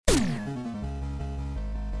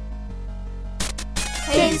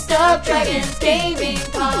Taste of Dragons Gaming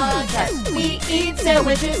Podcast. We eat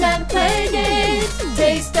sandwiches and play games.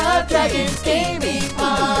 Taste of Dragons Gaming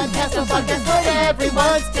Podcast. A podcast for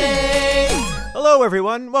everyone's taste. Hello,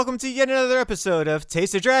 everyone. Welcome to yet another episode of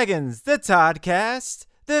Taste of Dragons, the Toddcast,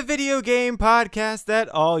 the video game podcast that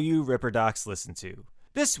all you Ripper Docs listen to.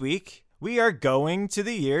 This week, we are going to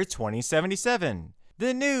the year 2077.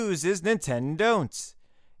 The news is Nintendo,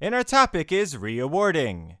 and our topic is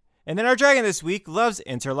re-awarding. And then our dragon this week loves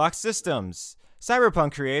interlock systems.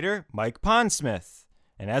 Cyberpunk creator Mike Pondsmith.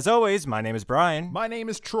 And as always, my name is Brian. My name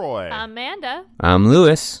is Troy. I'm Amanda. I'm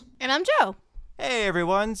Lewis. And I'm Joe. Hey,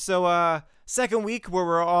 everyone. So, second week where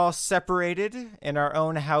we're all separated in our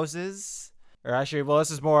own houses. Or actually, well,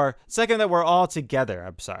 this is more second that we're all together.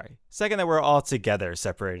 I'm sorry. Second that we're all together,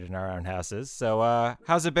 separated in our own houses. So,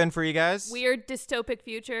 how's it been for you guys? Weird dystopic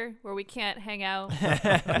future where we can't hang out.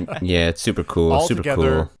 Yeah, it's super cool. All super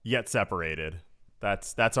together, cool. yet separated.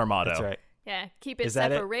 That's our motto. That's right. Yeah, keep it Is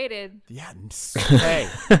that it? separated. Yeah. Hey.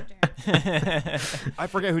 I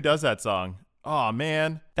forget who does that song. Oh,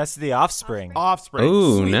 man. That's the Offspring. Offspring.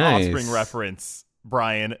 Ooh, Sweet nice. Offspring reference.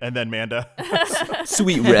 Brian, and then Manda.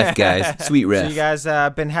 Sweet ref, guys. Sweet So ref. you guys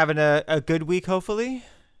been having a good week, hopefully?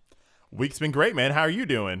 Week's been great, man. How are you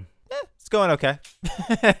doing? It's going okay.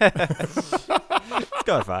 It's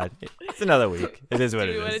going fine. It's another week. It is what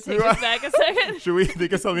Do it you want to is. take us back a second? Should we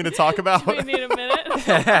think of something to talk about? Do we need a minute?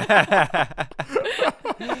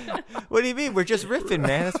 What do you mean? We're just riffing,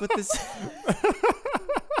 man. That's what this...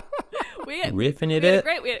 Riffing it we had a up.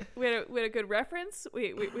 great. We had a good reference.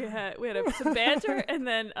 We had some banter and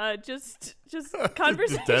then just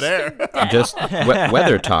conversation. Dead air. Just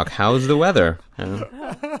weather talk. How's the weather?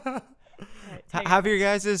 How have your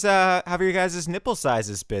guys' nipple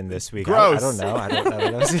sizes been this week? Gross. I don't know. I don't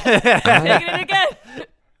know. Taking it again.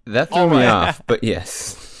 That threw me off, but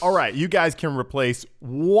yes. All right, you guys can replace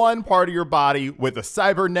one part of your body with a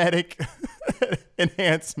cybernetic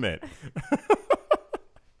enhancement.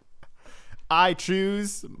 I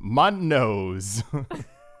choose my nose.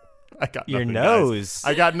 I got Your nothing, nose.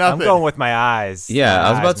 guys. I got nothing. I'm going with my eyes. Yeah, My I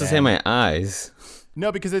was about eyes, to say man. my eyes.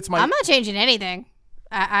 No, because it's my. I'm not changing anything.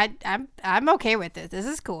 I'm okay with this. This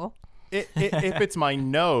is cool. If it's my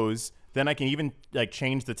nose, then I can even like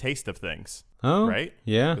change the taste of things. Oh, Right?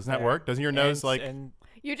 Yeah. Doesn't that work? Doesn't your nose like? And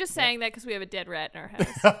You're just saying that because we have a dead rat in our house.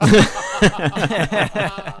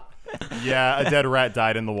 Yeah, a dead rat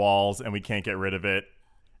died in the walls, and we can't get rid of it.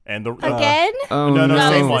 And the Again? Oh No, no.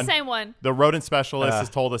 same it's one. the same one. the rodent specialist has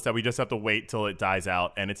told us that we just have to wait till it dies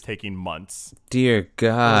out, and it's taking months. Dear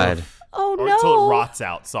God. Oh Or no. till it rots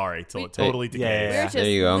out. Sorry, till it totally Yeah, yeah, decays. yeah. We're just There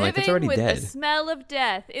you go. I'm living like, it's already with dead. the smell of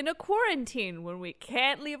death in a quarantine when we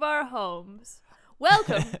can't leave our homes.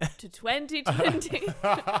 Welcome to 2020.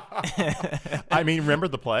 I mean, remember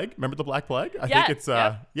the plague? Remember the Black Plague? I Yeah, think it's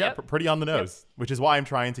yep. pretty on the nose, which is why I'm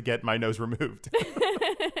trying to get my nose removed.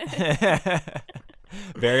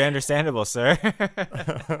 very understandable, sir.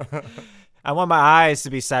 I want my eyes to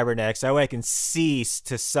be cybernetics. That way I can see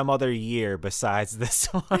to some other year besides this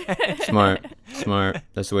one. Smart.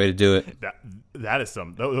 That's the way to do it. That is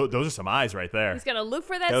some. Those are some eyes right there. He's gonna look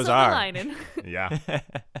for that Those silver are. lining. Yeah.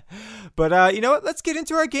 But you know what? Let's get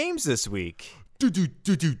into our games this week.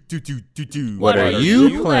 What are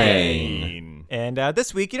you playing? And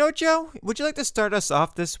this week, you know what, Joe? Would you like to start us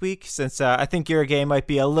off this week? Since I think your game might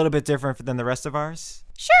be a little bit different than the rest of ours.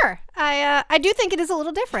 Sure. I do think it is a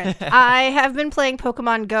little different. I have been playing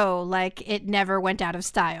Pokemon Go like it never went out of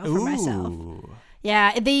style for myself.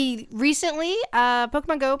 Yeah, they recently,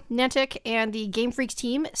 Pokemon Go, Niantic, and the Game Freaks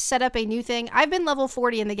team set up a new thing. I've been level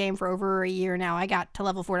 40 in the game for over a year now. I got to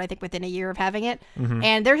level 40, I think, within a year of having it.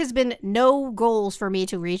 And there has been no goals for me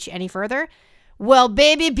to reach any further. Well,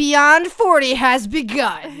 baby, Beyond 40 has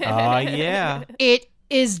begun. Oh, yeah. It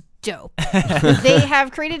is dope. They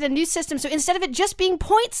have created a new system. So instead of it just being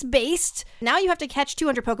points based, now you have to catch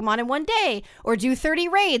 200 Pokemon in one day or do 30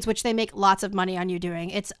 raids, which they make lots of money on you doing.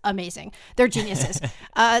 It's amazing. They're geniuses.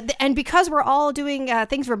 And because we're all doing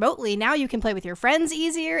things remotely, now you can play with your friends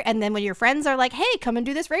easier. And then when your friends are like, hey, come and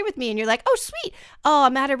do this raid with me. And you're like, oh, sweet. Oh,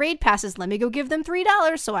 I'm out of raid passes. Let me go give them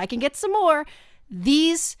 $3 so I can get some more.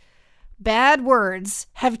 These bad words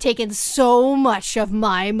have taken so much of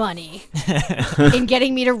my money in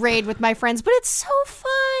getting me to raid with my friends, but it's so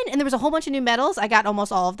fun. And there was a whole bunch of new medals. I got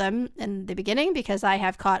almost all of them in the beginning because I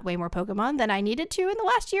have caught way more Pokemon than I needed to in the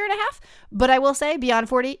last year and a half. But I will say Beyond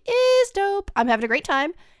 40 is dope. I'm having a great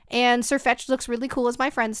time. And Sir Fetch looks really cool as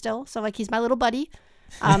my friend still. So like he's my little buddy.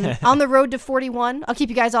 On the road to 41. I'll keep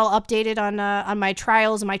you guys all updated on my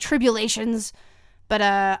trials and my tribulations. But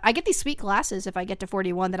I get these sweet glasses if I get to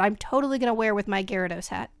 41 that I'm totally going to wear with my Gyarados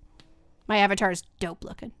hat. My avatar is dope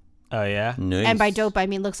looking. Oh, yeah? Nice. And by dope, I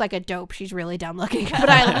mean looks like a dope. She's really dumb looking, but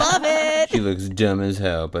I love it. She looks dumb as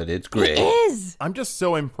hell, but it's great. It is. I'm just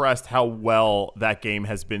so impressed how well that game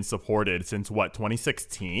has been supported since,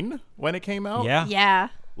 2016 when it came out? Yeah. Yeah.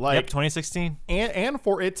 Like, Yep, 2016. and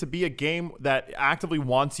for it to be a game that actively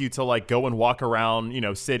wants you to like go and walk around,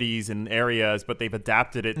 cities and areas, but they've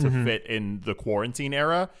adapted it to fit in the quarantine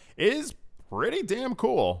era is pretty damn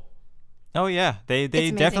cool. Oh, yeah. They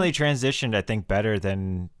amazing. definitely transitioned, I think, better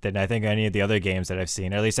than I think any of the other games that I've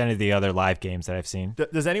seen, or at least any of the other live games that I've seen.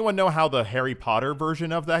 Does anyone know how the Harry Potter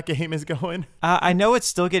version of that game is going? I know it's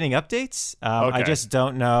still getting updates. I Okay. just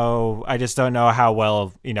don't know. I just don't know how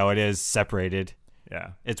well, it is separated.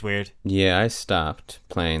 Yeah. It's weird. Yeah, I stopped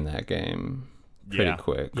playing that game pretty Yeah.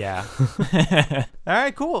 quick. Yeah. All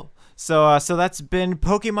right, cool. So that's been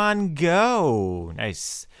Pokemon Go.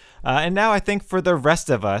 Nice. And now I think for the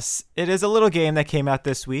rest of us, it is a little game that came out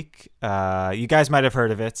this week. You guys might have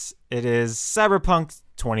heard of it. It is Cyberpunk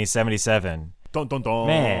 2077. Dun dun dun.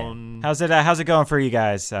 Man, how's it going for you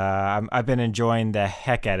guys? I've been enjoying the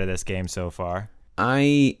heck out of this game so far.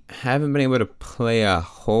 I haven't been able to play a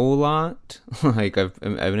whole lot. Like I've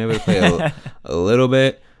been able to play a little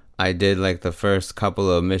bit. I did like the first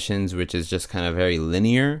couple of missions, which is just kind of very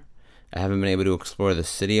linear. I haven't been able to explore the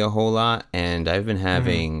city a whole lot, and I've been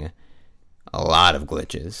having a lot of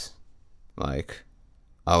glitches. Like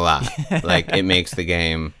a lot. Like it makes the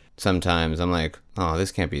game sometimes I'm like, oh,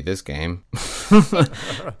 this can't be this game.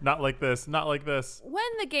 Not like this. Not like this. When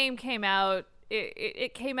the game came out,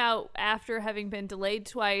 it came out after having been delayed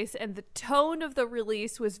twice, and the tone of the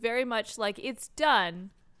release was very much like it's done.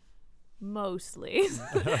 Mostly.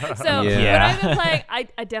 So Yeah. when I've been playing,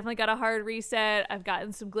 I definitely got a hard reset. I've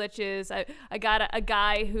gotten some glitches. I got a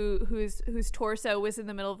guy whose torso was in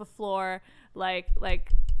the middle of the floor,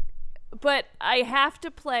 but I have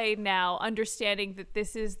to play now understanding that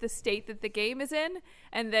this is the state that the game is in,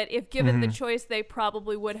 and that if given the choice, they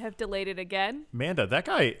probably would have delayed it again. Amanda, that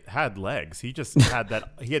guy had legs. He just had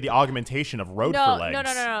that. He had the augmentation of road for legs.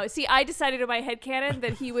 No. See, I decided in my headcanon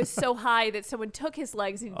that he was so high that someone took his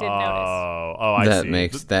legs and didn't notice. Oh, I That see.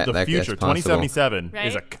 makes the that future, gets possible. 2077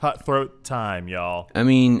 is a Right? cutthroat time, y'all. I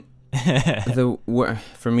mean,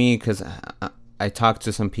 for me, because I talk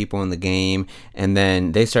to some people in the game, and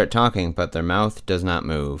then they start talking, but their mouth does not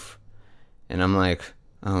move. And I'm like,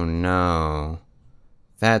 oh no,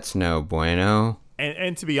 that's no bueno.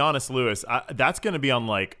 And to be honest, Lewis, that's going to be on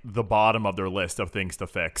like the bottom of their list of things to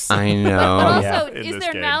fix. I But know. also, In is this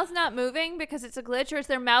their game. mouth not moving because it's a glitch, or is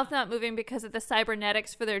their mouth not moving because of the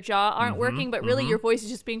cybernetics for their jaw aren't working, but really your voice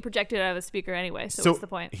is just being projected out of a speaker anyway, so what's the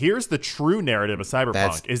point? Here's the true narrative of Cyberpunk: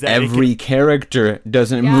 That's is that every character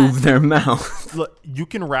doesn't Yeah. move their mouth. look, you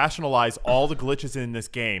can rationalize all the glitches in this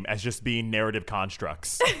game as just being narrative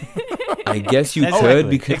constructs. I guess you Exactly. could,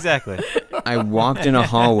 because Exactly. I walked in a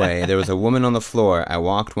hallway. There was a woman on the floor. I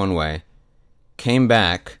walked one way, came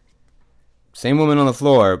back, same woman on the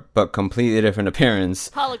floor, but completely different appearance.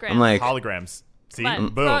 Hologram. I'm like, Holograms. See, Come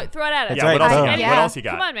on, boom. throw it at us. Yeah, right, what else you boom. got? Yeah. What else you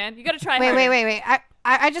got? Come on, man. You got to try Wait, harder. wait.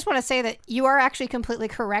 I just want to say that you are actually completely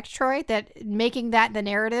correct, Troy, that making that the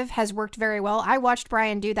narrative has worked very well. I watched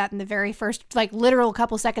Brian do that in the very first, literal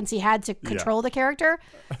couple seconds he had to control the character.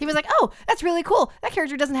 He was like, oh, that's really cool. That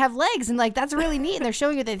character doesn't have legs, and, that's really neat. And they're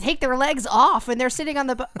showing you they take their legs off, and they're sitting on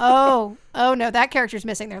the... oh, no, that character's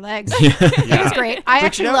missing their legs. It was great. I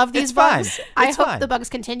actually love these it's fine. bugs. I It's hope fine. the bugs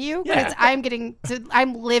continue, because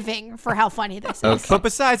I'm living for how funny this is. okay. But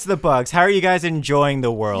besides the bugs, how are you guys enjoying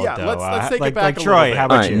the world, Yeah, though? let's take it like, back like a Troy, little bit. how all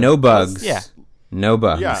about right, you? no bugs. Yeah. No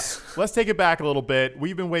bugs. Yeah, let's take it back a little bit.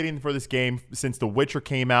 We've been waiting for this game since The Witcher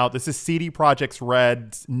came out. This is CD Projekt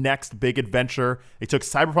Red's next big adventure. They took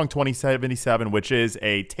Cyberpunk 2077, which is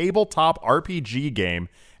a tabletop RPG game,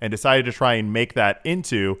 and decided to try and make that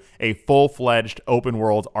into a full-fledged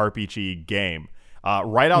open-world RPG game.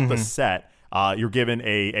 Right out the set, you're given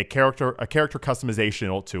a character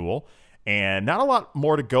customization tool. And not a lot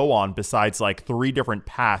more to go on besides 3 different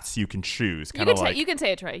paths you can choose. You can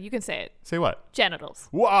say it, Troy. You can say it. Say what? Genitals.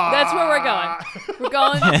 Wow. That's where we're going. We're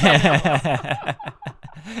going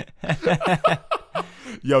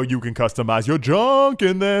Yo, you can customize your junk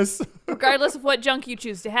in this. regardless of what junk you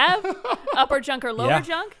choose to have, upper junk or lower Yeah.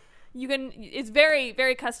 junk. You can. It's very,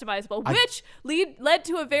 very customizable, which led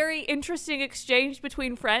to a very interesting exchange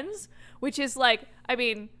between friends. Which is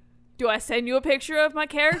Do I send you a picture of my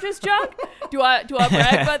character's junk? Do I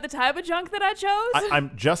brag about the type of junk that I chose? I'm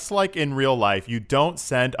just like in real life. You don't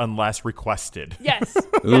send unless requested. Yes.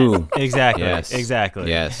 Ooh. Exactly. Yes. Exactly.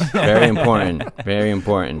 Yes. Very important. Very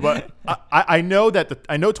important. But I know that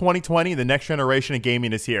I know 2020, the next generation of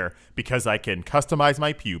gaming is here because I can customize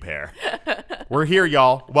my pube hair. We're here,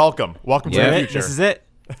 y'all. Welcome to the Yeah. future. This is it.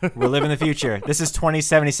 We're living the future. This is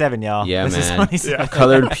 2077, y'all. Yeah, this man. is 2077.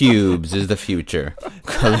 Colored pubes is the future.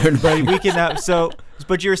 Colored But we can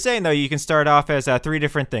but you were saying though you can start off as 3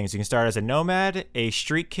 different things. You can start as a nomad, a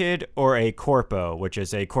street kid, or a corpo, which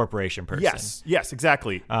is a corporation person. Yes,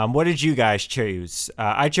 exactly. What did you guys choose?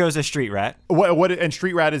 I chose a street rat. And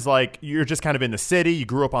street rat is like you're just kind of in the city. You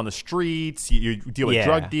grew up on the streets. You deal with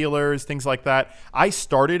drug dealers, things like that. I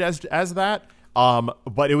started as that,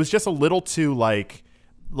 but it was just a little too like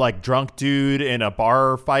drunk dude in a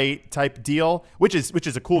bar fight type deal, which is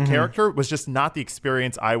a cool character. Was just not the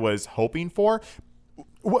experience I was hoping for.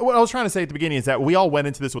 What I was trying to say at the beginning is that we all went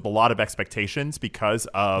into this with a lot of expectations because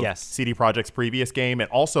of CD Projekt's previous game and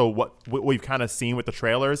also what we've kind of seen with the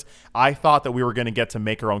trailers. I thought that we were going to get to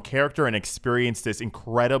make our own character and experience this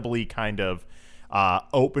incredibly kind of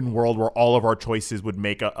open world where all of our choices would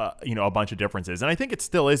make a bunch of differences. And I think it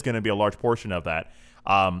still is going to be a large portion of that.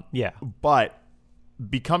 But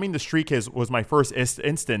becoming the street kid was my first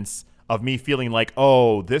instance of me feeling like,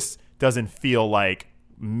 oh, this doesn't feel like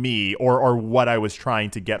me or what I was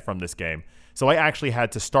trying to get from this game. So I actually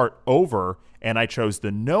had to start over, and I chose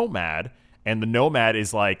the nomad. And the nomad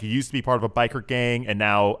is like, you used to be part of a biker gang and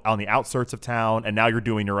now on the outskirts of town, and now you're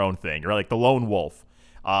doing your own thing. You're like the lone wolf.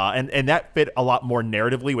 And that fit a lot more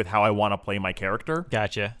narratively with how I want to play my character.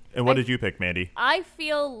 Gotcha. And what did you pick, Mandy? I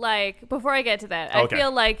feel like, before I get to that, I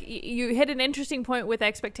feel like you hit an interesting point with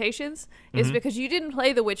expectations, is because you didn't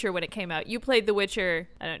play The Witcher when it came out. You played The Witcher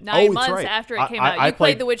 9 months after it came out. You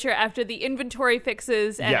played The Witcher after the inventory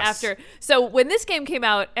fixes and after. So when this game came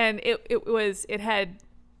out and it had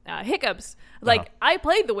hiccups, I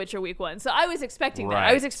played The Witcher week 1, so I was expecting that.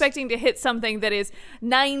 I was expecting to hit something that is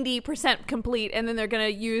 90% complete, and then they're going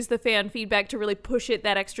to use the fan feedback to really push it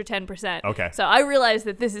that extra 10%. Okay. So I realize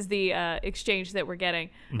that this is the exchange that we're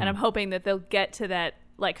getting, and I'm hoping that they'll get to that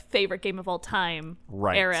favorite game of all time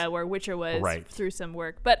era where Witcher was through some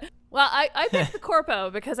work. But I picked the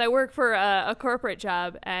corpo because I work for a corporate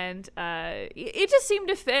job, and it just seemed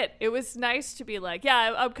to fit. It was nice to be like,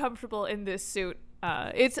 yeah, I'm comfortable in this suit.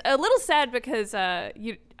 It's a little sad because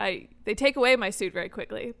they take away my suit very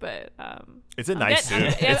quickly, but it's a nice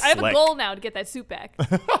suit. I have a goal now to get that suit back.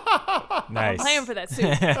 Nice. I'm playing for that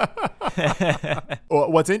suit.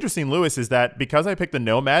 Well, what's interesting, Lewis, is that because I picked the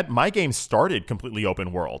nomad, my game started completely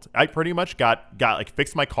open world. I pretty much got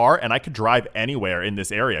fixed my car, and I could drive anywhere in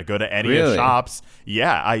this area, go to any of the shops.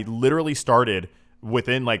 Yeah, I literally started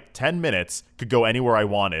within 10 minutes, could go anywhere I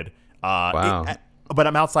wanted. Wow. But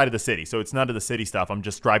I'm outside of the city, so it's none of the city stuff. I'm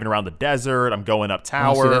just driving around the desert. I'm going up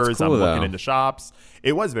towers. That's cool, I'm looking though. into shops.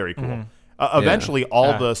 It was very cool. Eventually,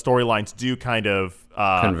 all the storylines do kind of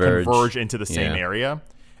converge into the same area.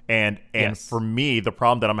 And for me, the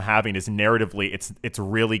problem that I'm having is narratively, it's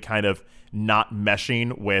really kind of not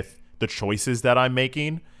meshing with the choices that I'm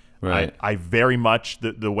making. Right. I very much,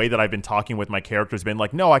 the way that I've been talking with my character has been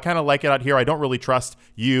like, no, I kind of like it out here. I don't really trust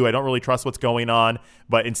you. I don't really trust what's going on.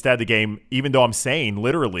 But instead the game, even though I'm saying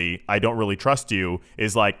literally, I don't really trust you,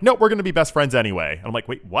 is like, no, we're going to be best friends anyway. And I'm like,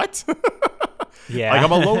 wait, what? Yeah.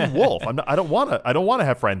 I'm a lone wolf. I don't want to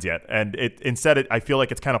have friends yet. And I feel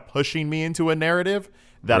like it's kind of pushing me into a narrative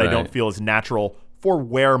that I don't feel is natural for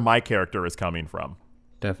where my character is coming from.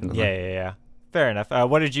 Definitely. Yeah. Fair enough.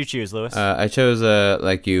 What did you choose, Lewis? I chose,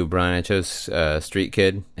 like you, Brian, I chose Street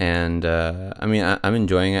Kid. And, I'm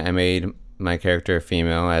enjoying it. I made my character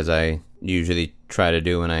female, as I usually try to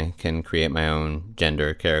do when I can create my own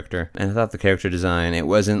gender character. And I thought the character design, it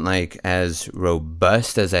wasn't, as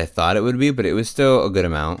robust as I thought it would be, but it was still a good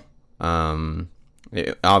amount.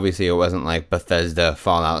 Obviously, it wasn't like Bethesda,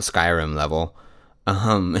 Fallout, Skyrim level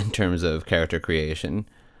in terms of character creation.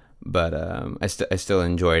 But I still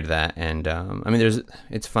enjoyed that, and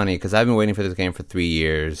it's funny because I've been waiting for this game for 3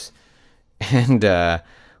 years, and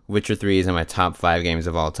Witcher 3 is in my top 5 games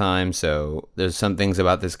of all time. So there's some things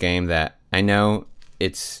about this game that I know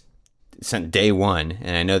it's day one,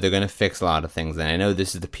 and I know they're gonna fix a lot of things, and I know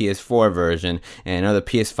this is the PS4 version, and I know the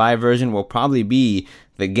PS5 version will probably be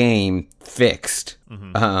the game fixed.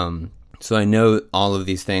 So I know all of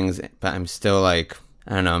these things, but I'm still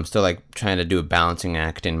I'm still trying to do a balancing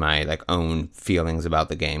act in my own feelings about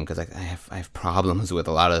the game, because I have problems with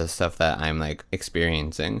a lot of the stuff that I'm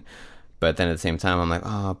experiencing, but then at the same time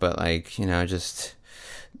I'm just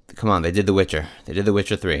come on, they did The Witcher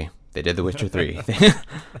 3, They did The Witcher 3.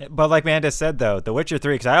 But like Manda said, though, The Witcher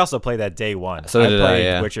 3, because I also played that day one. So did I, played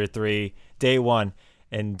yeah. Witcher 3 day one,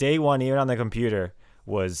 and day one, even on the computer,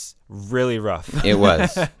 was really rough. It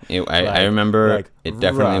was. I remember it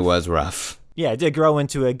definitely rough. was rough. Yeah, it did grow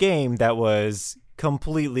into a game that was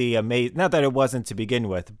completely amazing. Not that it wasn't to begin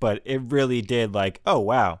with, but it really did like, oh,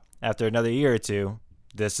 wow. After another year or two,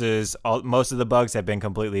 this is all, most of the bugs have been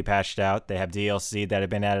completely patched out. They have DLC that have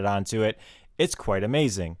been added onto it. It's quite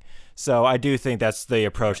amazing. So I do think that's the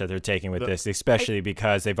approach that they're taking with this, especially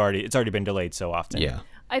because it's already been delayed so often. Yeah.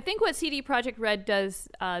 I think what CD Projekt Red does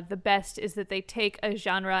the best is that they take a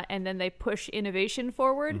genre and then they push innovation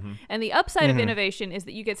forward. Mm-hmm. And the upside of innovation is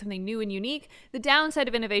that you get something new and unique. The downside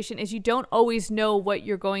of innovation is you don't always know what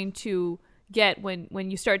you're going to get when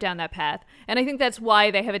you start down that path. And I think that's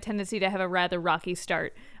why they have a tendency to have a rather rocky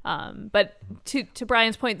start. But to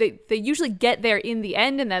Brian's point, they usually get there in the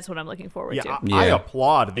end, and that's what I'm looking forward to. I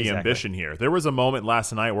applaud the ambition here. There was a moment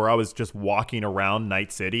last night where I was just walking around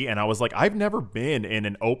Night City, and I was like, I've never been in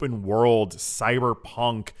an open world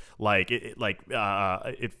cyberpunk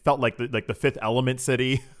it felt like the Fifth Element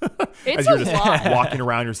city. It's As you're a just lot. walking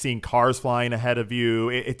around, you're seeing cars flying ahead of you.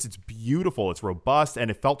 It's beautiful. It's robust, and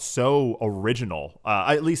it felt so original.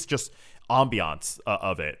 At least just ambiance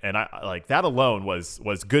of it, and I like that alone was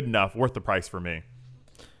good enough, worth the price for me.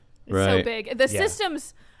 It's Right. so big. The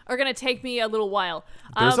systems are going to take me a little while.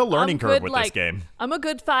 There's a learning I'm curve good, with this game. I'm a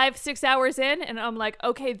good 5-6 hours in, and I'm like,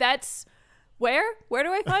 okay, that's where do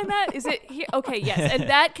I find that? Is it here? Okay, yes, and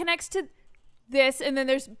that connects to this, and then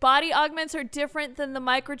there's body augments are different than the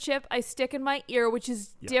microchip I stick in my ear, which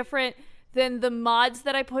is different than the mods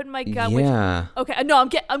that I put in my gun. Yeah. Which, okay, no,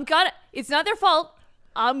 I'm gonna. It's not their fault.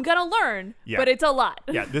 I'm gonna learn, but it's a lot.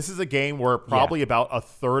 Yeah, this is a game where probably about a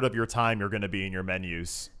third of your time you're going to be in your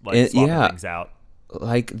menus, like swapping things out.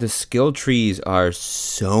 Like the skill trees are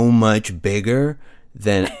so much bigger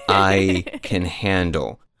than I can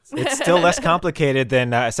handle. It's still less complicated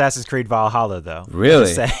than Assassin's Creed Valhalla, though.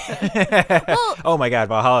 Really? Oh my God,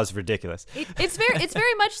 Valhalla is ridiculous. It's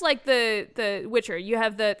very much like the Witcher. You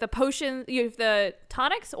have the potion, you have the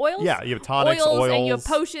tonics, oils. Yeah, you have tonics, and you have oils.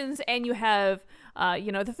 potions, and you have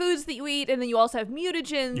the foods that you eat, and then you also have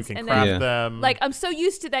mutagens. You can and craft then, them. Like, I'm so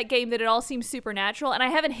used to that game that it all seems supernatural, and I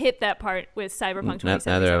haven't hit that part with Cyberpunk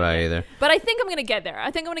 2077. Neither have I either. But I think I'm going to get there.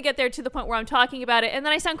 I think I'm going to get there to the point where I'm talking about it, and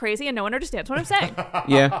then I sound crazy, and no one understands what I'm saying.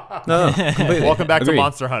 Yeah. No, completely. Welcome back to Agreed.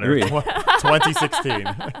 Monster Hunter Agreed. 2016.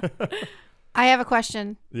 I have a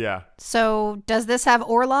question. Yeah. So, does this have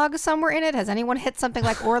Orlog somewhere in it? Has anyone hit something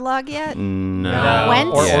like Orlog yet? No.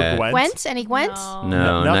 Gwent? Or Yeah. Gwent. Gwent? Any Gwent?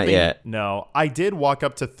 No, not yet. No, I did walk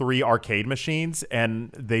up to 3 arcade machines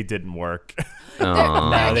and they didn't work.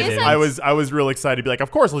 There they is didn't. I was really excited to be like,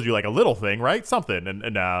 of course we'll do like a little thing, right? Something. And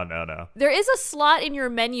no. There is a slot in your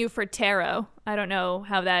menu for tarot. I don't know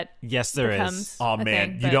how that Yes, there becomes is. Oh a man,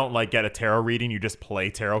 thing, you but- don't like get a tarot reading, you just play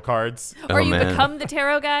tarot cards. Or Oh, you man. become the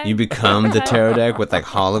tarot guy. You become the tarot deck with like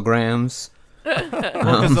holograms.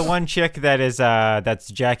 Because the one chick that is that's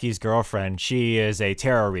Jackie's girlfriend, she is a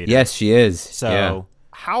tarot reader. Yes, she is. So yeah.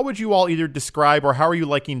 How would you all either describe or how are you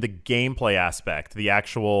liking the gameplay aspect? The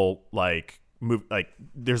actual like move, like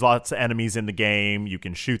there's lots of enemies in the game, you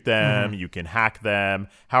can shoot them, you can hack them.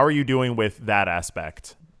 How are you doing with that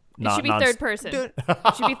aspect? It should be third person.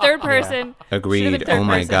 It should be third person. Should have Agreed. been third Oh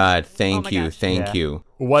my person. God. Oh Thank my you. gosh. Thank Yeah. you.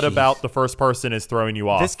 What about the first person is throwing you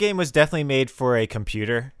off? this game was definitely made for a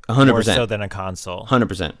computer, 100%. more so than a console.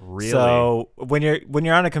 100%. Really? So when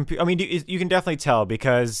you're on a computer, I mean, you can definitely tell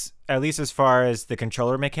because at least as far as the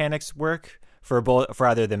controller mechanics work for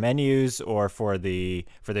either the menus or for the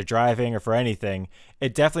driving or for anything,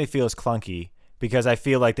 it definitely feels clunky because I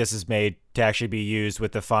feel like this is made to actually be used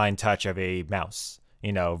with the fine touch of a mouse,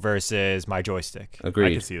 versus my joystick. Agreed.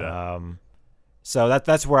 I can see that. So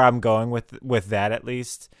that's where I'm going with that at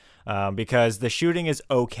least, because the shooting is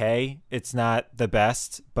okay. It's not the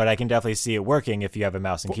best, but I can definitely see it working if you have a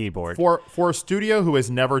mouse and keyboard. For a studio who has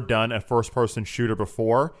never done a first-person shooter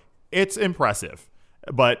before, it's impressive.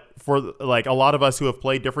 But for like a lot of us who have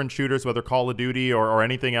played different shooters, whether Call of Duty or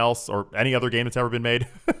anything else or any other game that's ever been made,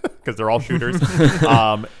 because they're all shooters,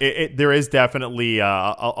 there is definitely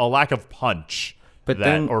a lack of punch But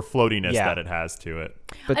then- or floatiness Yeah. that it has to it.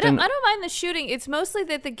 But I then, don't mind the shooting. It's mostly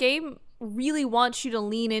that the game really wants you to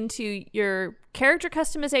lean into your character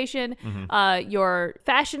customization, your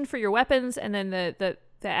fashion for your weapons, and then the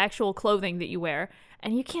actual clothing that you wear.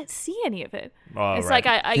 And you can't see any of it. Oh, It's right.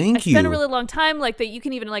 like I Thank spent a you. really long time like that. You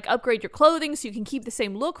can even like upgrade your clothing so you can keep the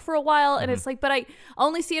same look for a while. And it's like, but I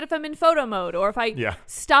only see it if I'm in photo mode or if I Yeah.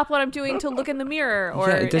 stop what I'm doing to look in the mirror. Or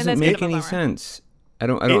yeah, it and doesn't that's make kind of a any bummer. sense. I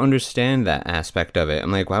don't understand that aspect of it.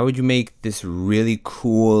 I'm like, why would you make this really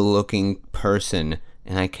cool looking person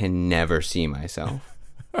and I can never see myself?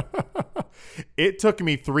 It took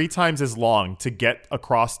me 3 times as long to get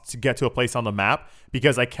to a place on the map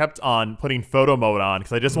because I kept on putting photo mode on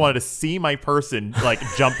because I just wanted to see my person like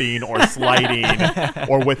jumping or sliding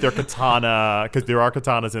or with their katana, because there are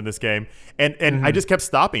katanas in this game. And I just kept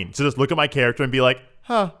stopping to just look at my character and be like,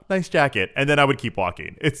 huh, nice jacket. And then I would keep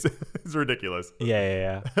walking. It's ridiculous.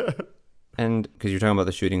 Yeah. And because you're talking about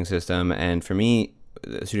the shooting system, and for me,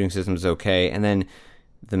 the shooting system is okay. And then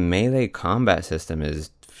the melee combat system is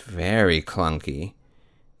very clunky.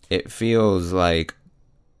 It feels like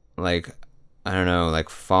I don't know, like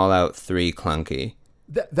Fallout 3 clunky.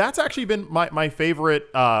 That's actually been my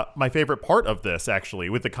favorite part of this, actually,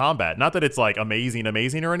 with the combat. Not that it's like amazing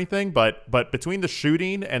or anything, but between the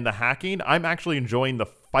shooting and the hacking, I'm actually enjoying the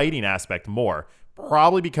fighting aspect more.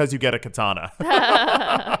 Probably because you get a katana.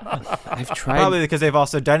 I've tried. Probably because they've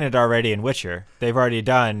also done it already in Witcher. They've already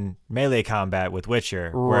done melee combat with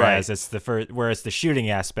Witcher, whereas it's the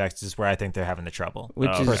shooting aspect is where I think they're having the trouble.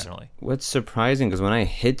 Which is personally what's surprising, because when I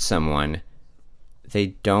hit someone, they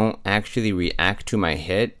don't actually react to my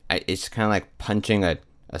hit. It's kind of like punching a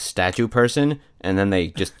statue person, and then they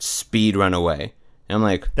just speed run away. And I'm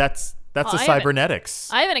like, that's the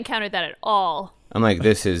cybernetics. I haven't encountered that at all. I'm like,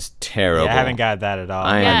 this is terrible. Yeah, I haven't got that at all.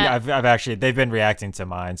 I've actually, they've been reacting to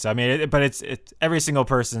mine. So I mean, but it's every single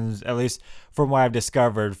person's, at least from what I've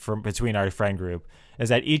discovered from between our friend group, is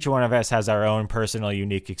that each one of us has our own personal,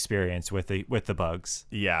 unique experience with the bugs.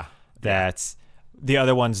 Yeah, that the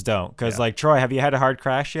other ones don't. Because like Troy, have you had a hard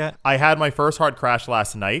crash yet? I had my first hard crash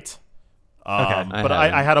last night. Okay, but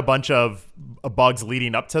I had a bunch of bugs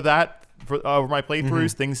leading up to that. Over my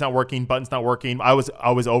playthroughs, things not working, buttons not working. I was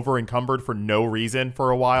over encumbered for no reason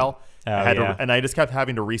for a while. And I just kept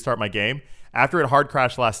having to restart my game. After it hard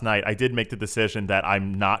crashed last night, I did make the decision that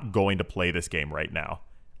I'm not going to play this game right now.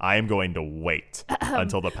 I am going to wait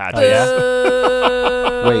until the patch.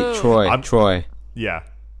 Wait, Troy. Yeah.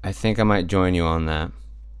 I think I might join you on that.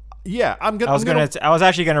 Yeah, I was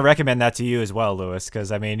actually gonna recommend that to you as well, Lewis,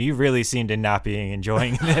 because I mean, you really seem to not be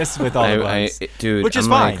enjoying this with all the bugs, dude, which is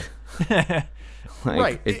I'm fine.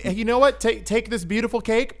 Right. You know what? Take this beautiful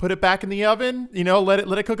cake, put it back in the oven. You know, let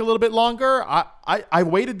it cook a little bit longer. I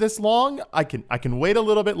waited this long. I can wait a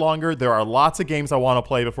little bit longer. There are lots of games I want to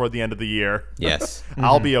play before the end of the year. Yes.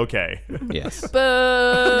 I'll be okay. Yes.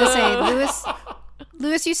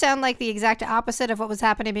 Lewis, you sound like the exact opposite of what was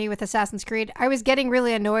happening to me with Assassin's Creed. I was getting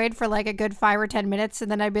really annoyed for like a good 5 or 10 minutes, and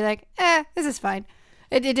then I'd be like, this is fine.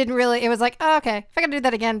 It didn't really, it was like, oh, okay, if I gotta do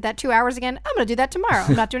that again, that 2 hours again, I'm gonna do that tomorrow.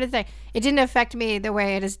 I'm not doing anything. It didn't affect me the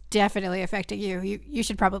way it is definitely affecting you. You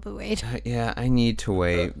should probably wait. Yeah, I need to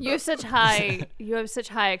wait. You have such high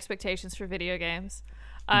expectations for video games.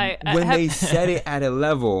 When they set it at a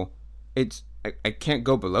level, I can't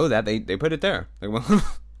go below that. They put it there. Like, well,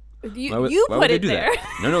 you put it there.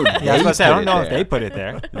 No. Yeah, I was about to say, I don't know if they put it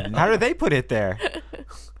there. How did they put it there?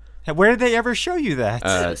 Where did they ever show you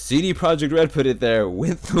that? CD Projekt Red put it there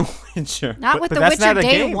with The Witcher. Not with The Witcher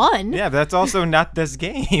Day 1. Yeah, but that's also not this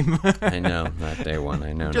game. I know, not Day 1.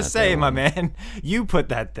 I know. Just saying, my man. You put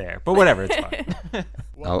that there. But whatever, it's fine.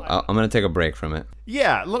 I'm going to take a break from it.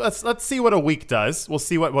 Yeah, let's see what a week does. We'll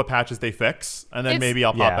see what patches they fix, and then maybe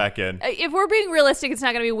I'll pop back in. If we're being realistic, it's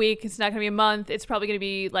not going to be a week. It's not going to be a month. It's probably going to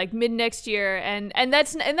be like mid next year, and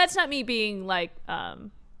that's not me being like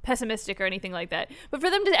pessimistic or anything like that, but for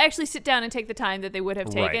them to actually sit down and take the time that they would have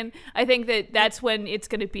taken, right. I think that's when it's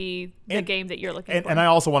going to be the game that you're looking for. And I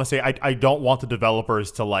also want to say I don't want the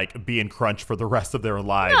developers to like be in crunch for the rest of their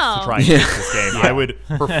lives to try and fix this game. I would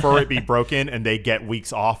prefer it be broken and they get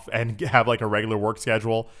weeks off and have like a regular work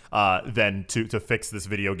schedule than to fix this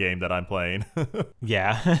video game that I'm playing.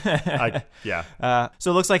 Yeah. So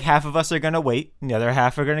it looks like half of us are going to wait and the other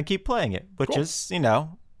half are going to keep playing it, which is, I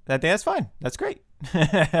think that's fine. That's great.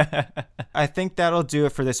 I think that'll do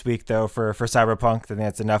it for this week, though, for Cyberpunk. I think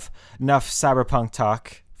that's enough Cyberpunk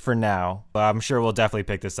talk for now. I'm sure we'll definitely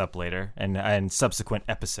pick this up later and subsequent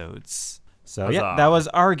episodes. So, yeah, that was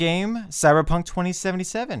our game, Cyberpunk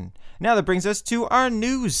 2077. Now that brings us to our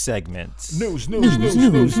news segment. News.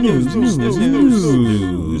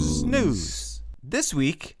 This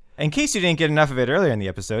week, in case you didn't get enough of it earlier in the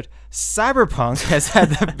episode, Cyberpunk has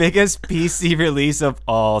had the biggest PC release of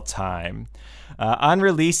all time. On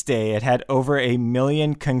release day, it had over 1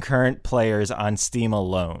 million concurrent players on Steam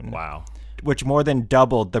alone. Wow. Which more than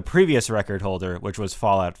doubled the previous record holder, which was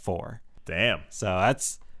Fallout 4. Damn. So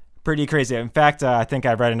that's pretty crazy. In fact, I think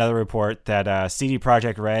I read another report that CD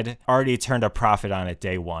Projekt Red already turned a profit on it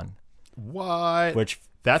day one. What? Which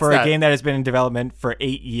for a game that has been in development for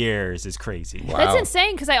 8 years is crazy. Wow. That's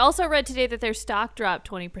insane because I also read today that their stock dropped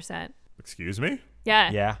 20%. Excuse me?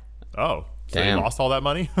 Yeah. Yeah. Oh, so Damn. you lost all that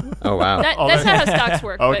money? Oh, wow. That's not how stocks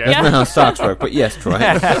work. Okay. But That's yeah. not how stocks work, but yes, Troy.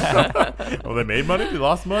 Well, they made money? They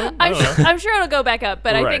lost money? I don't know. I'm sure it'll go back up,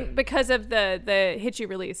 but I Right. think because of the Hitchy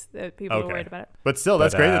release, that people were worried about it. But still,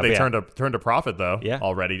 that's But, great that they yeah. turned a profit, though, Yeah.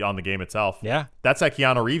 already on the game itself. Yeah. That's that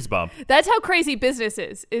Keanu Reeves bump. That's how crazy business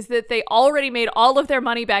is that they already made all of their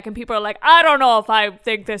money back and people are like, I don't know if I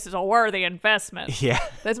think this is a worthy investment. Yeah.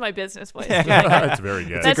 That's my business voice. That's very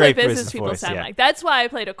good. That's great what business business people voice, sound yeah. like. That's why I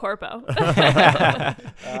played a corpo.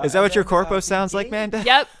 Is that what your corpo sounds like, Manda?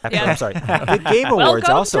 Yep. I'm Yep. sorry. The Game Awards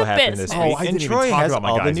Welcome also to happened business. this Oh, week, I and didn't Troy even talk has about my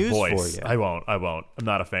all the guy's news voice. for you. I won't. I'm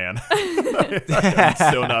not a fan. I'm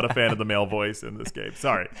still not a fan of the male voice in this game.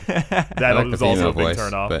 Sorry. That I like the was also female a big voice,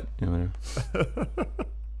 turn off. but whatever.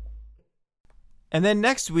 And then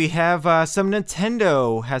next we have some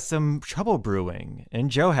Nintendo has some trouble brewing, and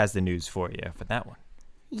Joe has the news for you for that one.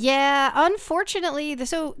 Yeah, unfortunately,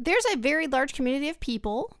 so there's a very large community of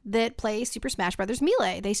people that play Super Smash Bros.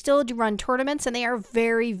 Melee. They still do run tournaments, and they are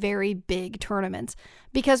very, very big tournaments.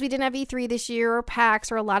 Because we didn't have E3 this year, or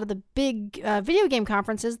PAX, or a lot of the big video game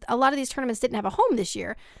conferences, a lot of these tournaments didn't have a home this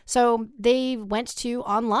year. So they went to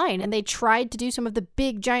online, and they tried to do some of the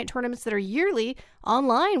big, giant tournaments that are yearly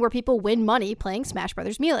online, where people win money playing Smash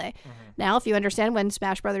Bros. Melee. Now, if you understand when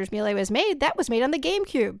Smash Bros. Melee was made, that was made on the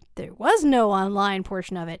GameCube. There was no online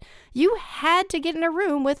portion of it. You had to get in a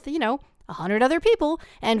room with, 100 other people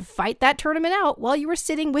and fight that tournament out while you were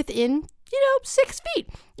sitting within, 6 feet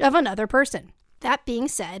of another person. That being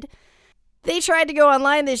said, they tried to go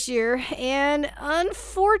online this year, and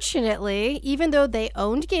unfortunately, even though they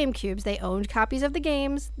owned GameCubes, they owned copies of the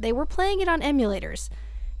games, they were playing it on emulators.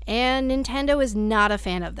 And Nintendo is not a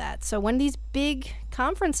fan of that. So when these big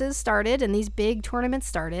conferences started and these big tournaments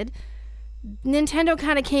started, Nintendo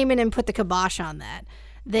kind of came in and put the kibosh on that.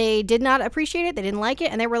 They did not appreciate it. They didn't like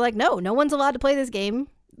it. And they were like, no one's allowed to play this game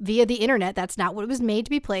via the internet. That's not what it was made to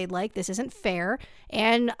be played like. This isn't fair.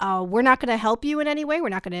 And we're not going to help you in any way. We're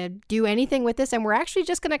not going to do anything with this. And we're actually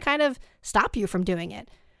just going to kind of stop you from doing it.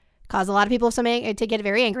 Cause a lot of people to get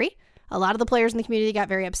very angry. A lot of the players in the community got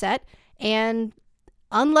very upset. And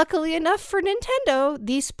unluckily enough for Nintendo,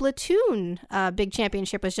 the Splatoon big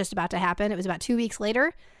championship was just about to happen. It was about 2 weeks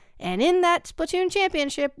later. And in that Splatoon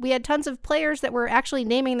championship, we had tons of players that were actually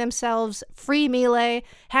naming themselves Free Melee,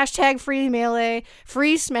 #Free Melee,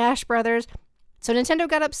 Free Smash Brothers. So Nintendo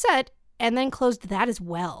got upset and then closed that as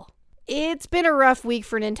well. It's been a rough week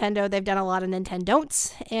for Nintendo. They've done a lot of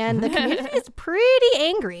Nintendon'ts, and the community is pretty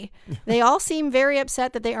angry. They all seem very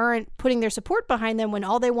upset that they aren't putting their support behind them when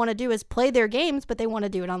all they want to do is play their games, but they want to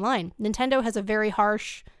do it online. Nintendo has a very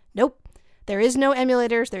harsh, nope. There is no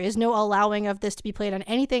emulators. There is no allowing of this to be played on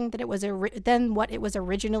anything than what it was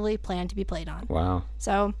originally planned to be played on. Wow.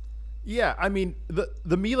 So, Yeah, I mean,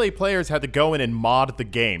 the Melee players had to go in and mod the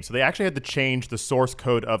game. So they actually had to change the source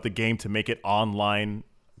code of the game to make it online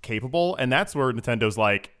capable. And that's where Nintendo's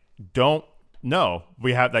like,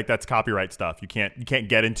 we have that's copyright stuff. You can't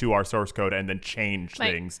get into our source code and then change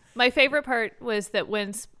things. My favorite part was that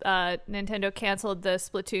when Nintendo canceled the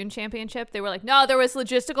Splatoon championship, they were like, no, there was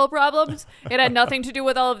logistical problems. It had nothing to do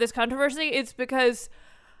with all of this controversy. It's because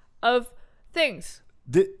of things.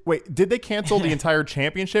 Did they cancel the entire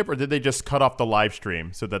championship, or did they just cut off the live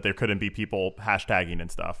stream so that there couldn't be people hashtagging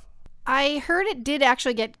and stuff? I heard it did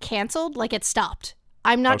actually get canceled, like it stopped.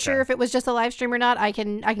 I'm not sure if it was just a live stream or not. I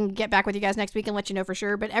can get back with you guys next week and let you know for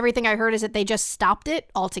sure. But everything I heard is that they just stopped it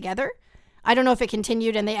altogether. I don't know if it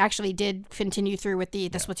continued, and they actually did continue through with the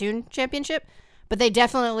Splatoon championship. But they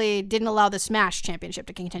definitely didn't allow the Smash championship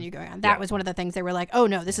to continue going on. That was one of the things they were like, oh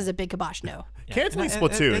no, this is a big kibosh, no. Canceling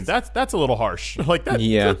Splatoon, that's a little harsh. Like that.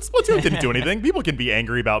 Yeah. Splatoon didn't do anything. People can be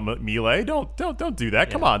angry about Melee. Don't do that.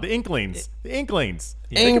 Come on, the Inklings. They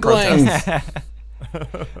can protest.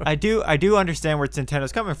 I do understand where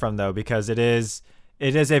Nintendo's coming from, though, because it is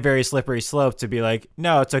a very slippery slope to be like,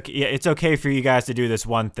 no, it's okay. It's okay for you guys to do this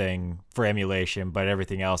one thing for emulation, but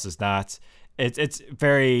everything else is not. It's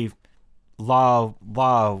very law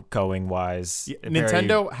going wise.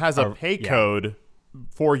 Nintendo has a pay code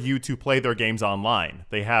for you to play their games online.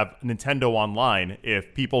 They have Nintendo Online.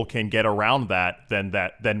 If people can get around that,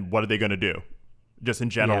 then what are they going to do? Just in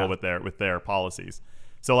general with their policies.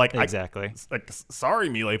 So exactly. Sorry,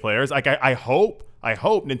 Melee players. Like I hope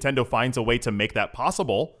Nintendo finds a way to make that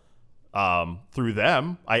possible through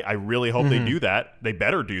them. I really hope they do that. They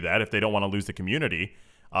better do that if they don't want to lose the community.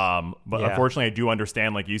 But unfortunately, I do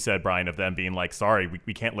understand, like you said, Brian, of them being like, sorry,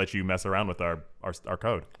 we can't let you mess around with our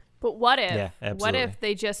code. But what if? Yeah, What absolutely. if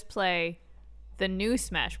they just play the new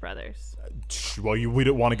Smash Brothers. Well, we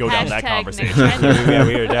didn't want to go down that Hashtag conversation. Nintendo. Yeah,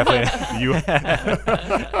 we were definitely.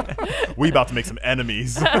 We about to make some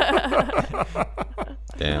enemies.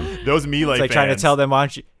 Damn. Those Melee It's like fans. trying to tell them, why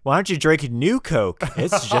don't you drink New Coke?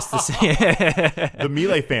 It's just the same. The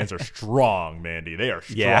Melee fans are strong, Mandy. They are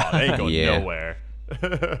strong. Yeah. They ain't going Yeah. nowhere.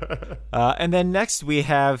 And then next we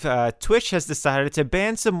have Twitch has decided to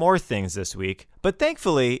ban some more things this week, but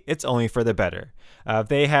thankfully it's only for the better.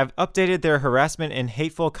 They have updated their harassment and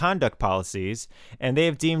hateful conduct policies, and they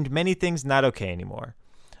have deemed many things not okay anymore,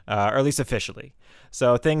 or at least officially.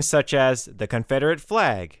 So things such as the Confederate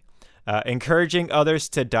flag, encouraging others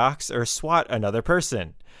to dox or swat another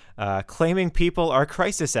person, claiming people are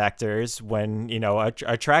crisis actors when,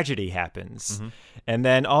 a tragedy happens. And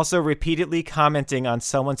then also repeatedly commenting on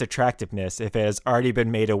someone's attractiveness if it has already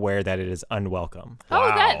been made aware that it is unwelcome. Oh,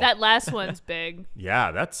 Wow. that last one's big.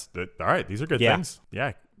 Yeah, all right. These are good Yeah. things.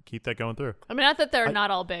 Yeah, keep that going through. I mean, not that they're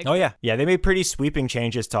not all big. Oh, yeah. Yeah, they made pretty sweeping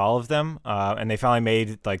changes to all of them. And they finally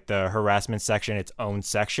made like the harassment section its own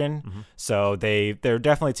section. So they're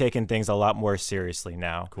definitely taking things a lot more seriously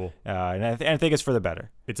now. Cool. And I think it's for the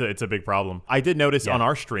better. It's a big problem. I did notice on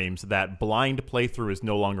our streams that blind playthrough is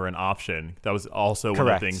no longer an option. That was also one of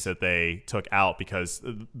Correct. the things that they took out because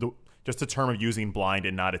just the term of using blind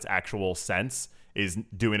and not its actual sense is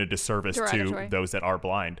doing a disservice to Derogatory. those that are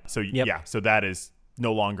blind. So Yep. yeah, so that is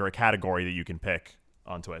no longer a category that you can pick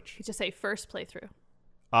on Twitch. You just say first playthrough.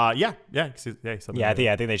 Yeah. Something Yeah, I like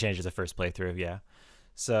that. think they changed it to first playthrough. Yeah.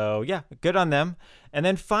 So yeah, good on them. And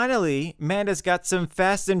then finally, Amanda's got some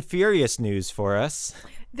Fast and Furious news for us.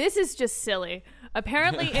 This is just silly.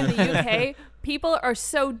 Apparently, in the UK, people are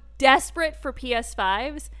so desperate for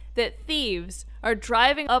PS5s that thieves are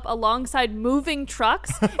driving up alongside moving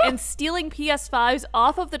trucks and stealing PS5s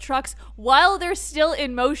off of the trucks while they're still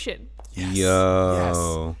in motion.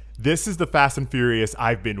 Yo. This is the Fast and Furious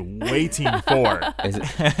I've been waiting for. Is it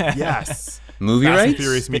Yes. movie Fast and rights?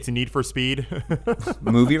 Furious meets Need for Speed.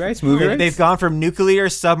 Movie rights? Movie rights? They've gone from nuclear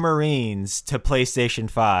submarines to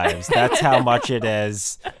PlayStation 5s. That's how much it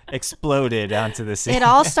has exploded onto the scene. It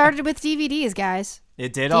all started with DVDs, guys.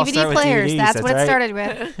 It did all DVD start players. with DVDs. That's what it right. started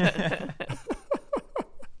with.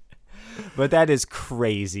 But that is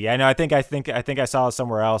crazy. I know. I think I saw it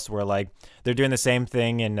somewhere else where like they're doing the same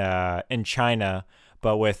thing in China,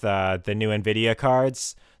 but with the new Nvidia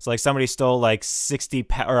cards. So like somebody stole like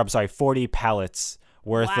 40 pallets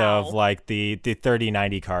worth Wow. of like the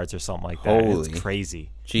 3090 cards or something like that. Holy. It's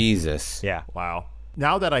crazy. Jesus. Yeah. Wow.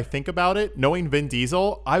 Now that I think about it, knowing Vin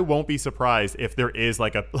Diesel, I won't be surprised if there is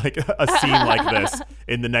like a scene like this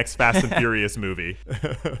in the next Fast and Furious movie.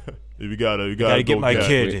 You gotta get my get-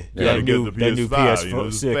 kid you that gotta new get the PS5, PS6. you know,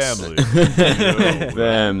 it's family.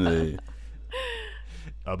 Family.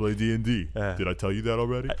 I play D&D. Did I tell you that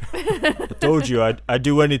already? I told you I'd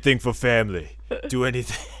do anything for family. Do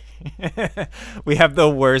anything. We have the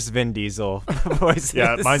worst Vin Diesel voices.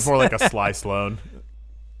 Yeah, mine's more like a Sly Stallone.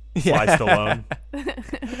 Sly Stallone.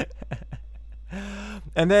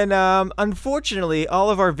 And then, unfortunately, all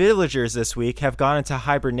of our villagers this week have gone into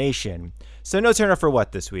hibernation. So no turn up for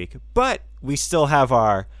what this week. But we still have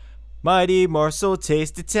our Mighty Morsel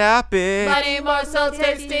Tasty Topic. Mighty Morsel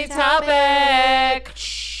Tasty Topic.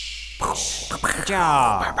 Good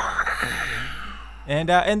job.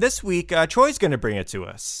 And this week, Troy's going to bring it to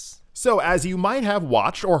us. So, as you might have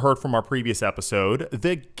watched or heard from our previous episode,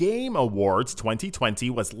 the Game Awards 2020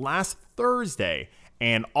 was last Thursday,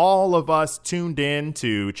 and all of us tuned in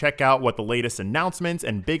to check out what the latest announcements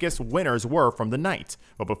and biggest winners were from the night.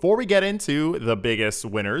 But before we get into the biggest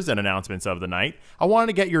winners and announcements of the night, I wanted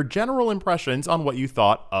to get your general impressions on what you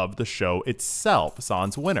thought of the show itself,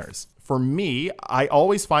 sans winners. For me, I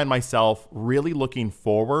always find myself really looking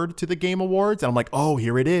forward to the Game Awards, and I'm like, oh,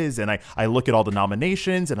 here it is. And I look at all the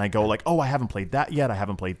nominations and I go like, oh, I haven't played that yet.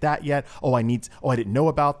 Oh, I didn't know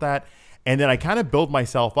about that. And then I kind of build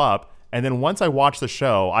myself up. And then once I watch the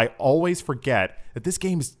show, I always forget that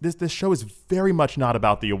this show is very much not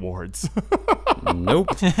about the awards.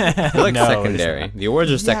 Nope. They're like No, secondary. The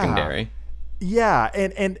awards are secondary. Yeah,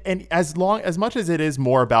 and as much as it is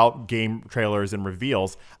more about game trailers and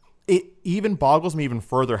reveals, it even boggles me even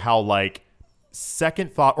further how like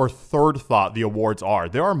second thought or third thought the awards are.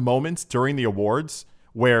 There are moments during the awards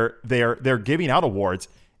where they're giving out awards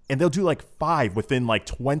and they'll do like 5 within like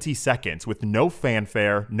 20 seconds with no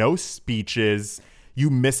fanfare, no speeches.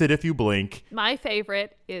 You miss it if you blink. My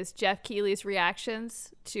favorite is Jeff Keighley's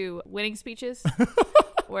reactions to winning speeches,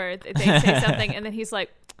 where they say something and then he's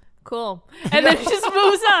like, cool. And then he just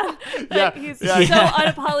moves on. Like, he's so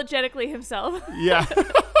unapologetically himself. Yeah.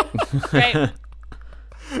 Great.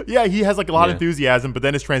 Yeah, he has like a lot of Yeah. enthusiasm, but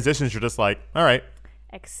then his transitions are just like, all right.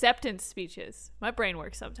 Acceptance speeches. My brain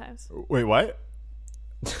works sometimes. Wait, what?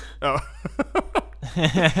 Oh.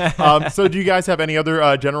 So do you guys have any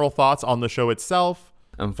other general thoughts on the show itself?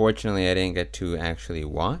 Unfortunately, I didn't get to actually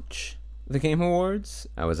watch the Game Awards.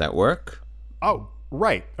 I was at work. Oh,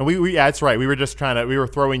 right. And we that's right. We were just we were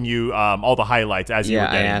throwing you all the highlights as you were Yeah,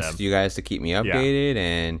 I getting asked them. you guys to keep me updated,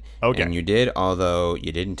 and you did. Although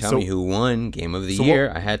you didn't tell So- me who won Game of the so Year,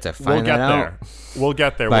 we'll- I had to We'll find get that there. out We'll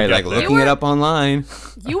get there. by We'll like get there. looking it up online.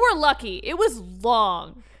 You were lucky. It was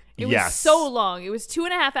long. It was Yes. so long. It was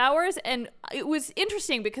 2.5 hours, and it was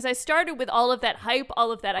interesting because I started with all of that hype,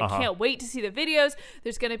 all of that. I can't wait to see the videos.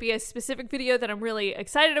 There's going to be a specific video that I'm really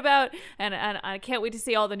excited about, and I can't wait to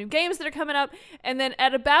see all the new games that are coming up. And then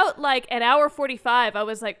at about like an hour 45, I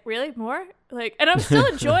was like, really? More? Like, and I'm still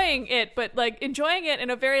enjoying it, but like enjoying it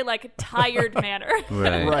in a very like tired manner.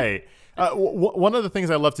 Right. Right. One of the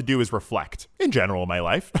things I love to do is reflect in general in my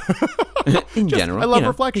life. In general, I love you know,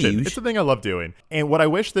 reflection. huge. It's the thing I love doing. And what I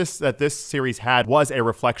wish that this series had was a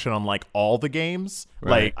reflection on like all the games.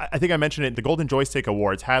 Right. Like I think I mentioned it. The Golden Joystick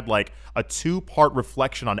Awards had like a 2-part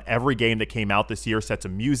reflection on every game that came out this year, set to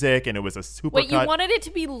music, and it was a super. Wait, you wanted it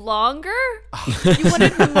to be longer? You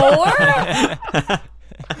wanted more?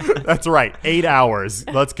 That's right. 8 hours.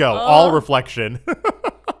 Let's go. All reflection.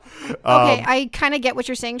 Okay, I kind of get what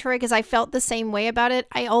you're saying, Troy, because I felt the same way about it.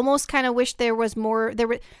 I almost kind of wish there was more. There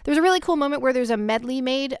was a really cool moment where there's a medley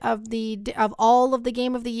made of all of the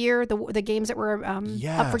Game of the Year, the games that were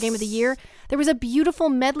up for Game of the Year. There was a beautiful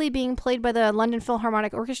medley being played by the London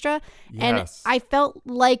Philharmonic Orchestra, and Yes. I felt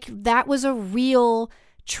like that was a real,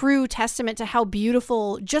 true testament to how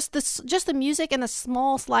beautiful just the music and the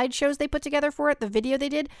small slideshows they put together for it, the video they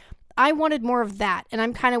did. I wanted more of that, and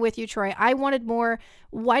I'm kind of with you, Troy. I wanted more.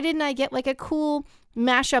 Why didn't I get like a cool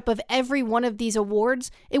mashup of every one of these awards?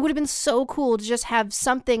 It would have been so cool to just have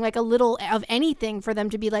something like a little of anything for them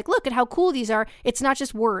to be like, look at how cool these are. It's not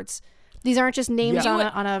just words. These aren't just names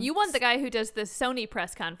on a. You want the guy who does the Sony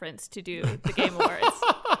press conference to do the Game Awards.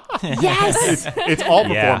 Yes. It's all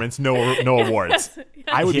Yeah. performance, no awards.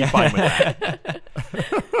 I would be fine with that.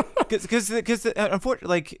 Because unfortunately,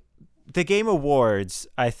 like the Game Awards,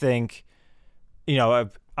 I think,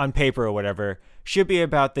 on paper or whatever, should be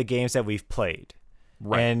about the games that we've played.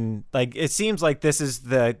 Right. And like it seems like this is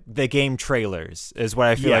the game trailers is what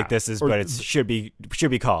I feel Yeah. like this is, Or but it should be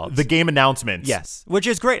called The game announcements. Yes, which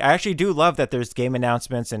is great. I actually do love that there's game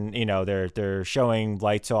announcements, and they're showing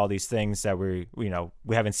light to all these things that we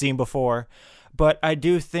haven't seen before. But I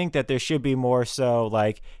do think that there should be more so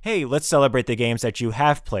like, hey, let's celebrate the games that you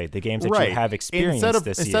have played, the games that you have experienced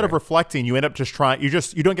this year. Instead of reflecting, you end up just trying. You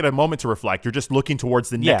don't get a moment to reflect. You're just looking towards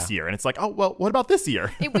the next year, and it's like, oh well, what about this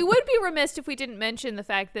year? We would be remiss if we didn't mention the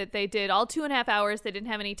fact that they did all 2.5 hours. They didn't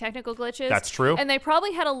have any technical glitches. That's true. And they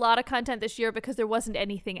probably had a lot of content this year because there wasn't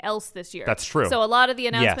anything else this year. That's true. So a lot of the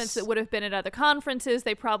announcements Yes. that would have been at other conferences,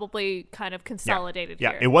 they probably kind of consolidated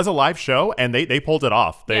Yeah, here. it was a live show, and they pulled it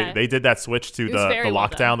off. They did that switch to It was the very well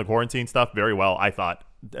lockdown, done. the quarantine stuff very well. I thought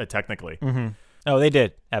technically. Oh, they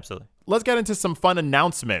did. Absolutely. Let's get into some fun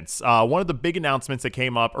announcements. One of the big announcements that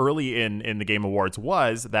came up early in the Game Awards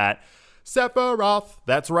was that Sephiroth,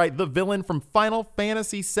 that's right, the villain from Final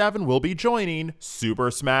Fantasy VII, will be joining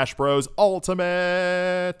Super Smash Bros.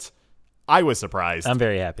 Ultimate. I was surprised. I'm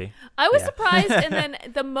very happy. I was surprised, and then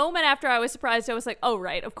the moment after I was surprised, I was like, "Oh,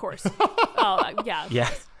 right, of course." Oh, yeah. Yeah.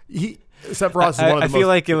 Sephiroth is one of the I feel most.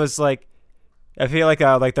 like it was like. I feel like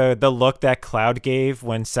the look that Cloud gave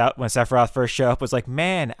when Sephiroth first showed up was like,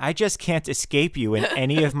 man, I just can't escape you in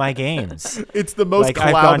any of my games. It's the most Like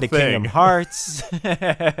Cloud I've gone to thing. Kingdom Hearts.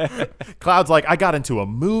 Cloud's like, I got into a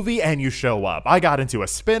movie and you show up. I got into a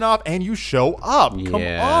spin-off and you show up. Come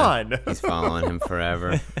on. He's following him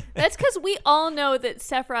forever. That's because we all know that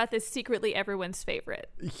Sephiroth is secretly everyone's favorite.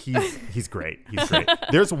 He's great. He's great.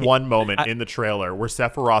 There's one moment in the trailer where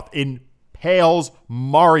Sephiroth impales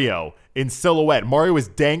Mario in silhouette. Mario is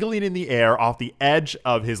dangling in the air off the edge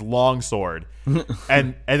of his long sword.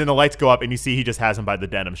 and then the lights go up and you see he just has him by the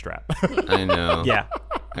denim strap. I know. Yeah.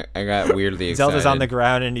 I got weirdly excited. Zelda's on the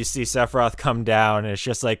ground and you see Sephiroth come down and it's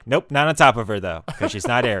just like, nope, not on top of her though, because she's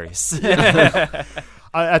not Ares.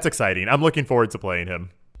 That's exciting. I'm looking forward to playing him.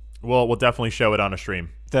 We'll definitely show it on a stream.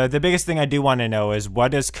 The biggest thing I do want to know is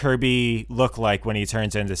what does Kirby look like when he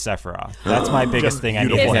turns into Sephiroth? That's my biggest Just thing I need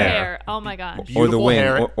beautiful to His know. hair. hair. Oh my gosh. Or the Beautiful wing.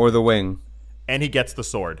 hair. Or the wing. And he gets the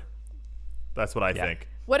sword. That's what I think.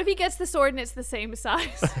 What if he gets the sword and it's the same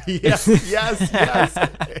size? Yes.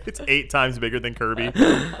 It's 8 times bigger than Kirby.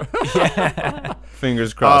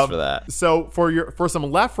 Fingers crossed for that. So for some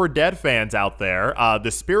Left 4 Dead fans out there,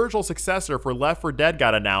 the spiritual successor for Left 4 Dead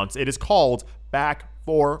got announced. It is called Back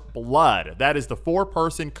 4 Blood. That is the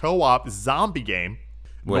 4-person co-op zombie game.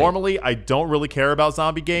 Wait. Normally, I don't really care about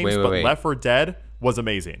zombie games, but wait. Left 4 Dead was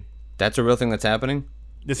amazing. That's a real thing that's happening?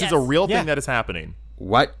 This is Yes. a real Yeah. thing that is happening.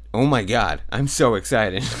 What? Oh my god. I'm so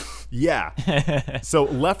excited. Yeah. So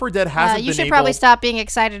Left 4 Dead hasn't been You should able... probably stop being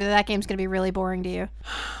excited that game's going to be really boring to you.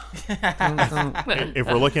 If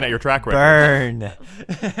we're looking at your track record.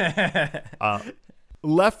 Burn.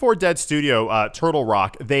 Left 4 Dead studio, Turtle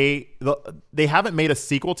Rock, they haven't made a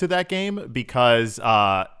sequel to that game because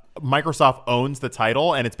Microsoft owns the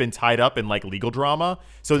title and it's been tied up in like legal drama.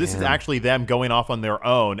 So this is actually them going off on their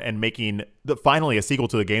own and making finally a sequel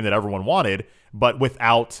to the game that everyone wanted, but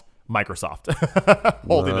without Microsoft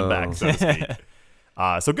holding them back, so to speak.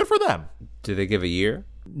 So good for them. Do they give a year?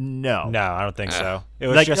 No. No, I don't think so. It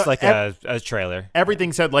was Like, just like a trailer.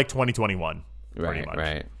 Everything said like 2021. pretty much.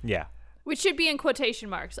 Right. Yeah. Which should be in quotation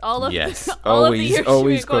marks. All of Yes. all of the Always- years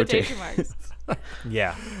always should be in quotation marks.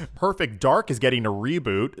 Yeah. Perfect Dark is getting a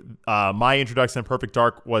reboot. My introduction to Perfect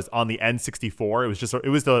Dark was on the N64. It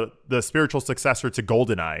was the spiritual successor to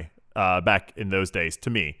GoldenEye back in those days to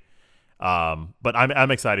me. But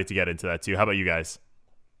I'm excited to get into that too. How about you guys?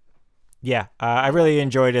 Yeah, I really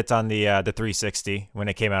enjoyed it on the 360 when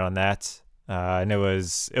it came out on that, and it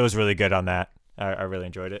was really good on that. I really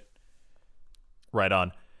enjoyed it. Right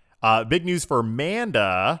on. Big news for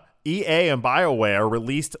Manda. EA and BioWare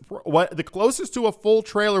released what the closest to a full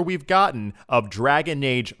trailer we've gotten of Dragon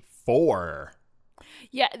Age 4.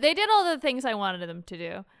 Yeah, they did all the things I wanted them to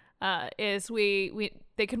do.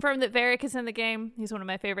 They confirmed that Varric is in the game. He's one of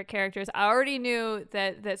my favorite characters. I already knew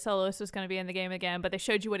that Solos was going to be in the game again, but they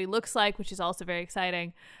showed you what he looks like, which is also very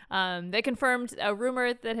exciting. They confirmed a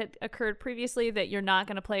rumor that had occurred previously that you're not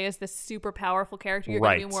going to play as this super powerful character. You're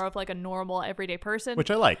going to Right. be more of like a normal everyday person,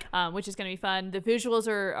 Which I like. which is going to be fun. The visuals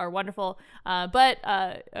are wonderful, no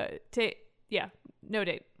date,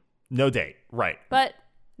 No date. Right. but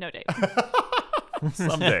no date.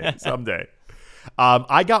 Someday.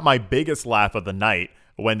 I got my biggest laugh of the night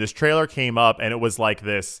when this trailer came up, and it was like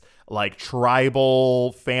this like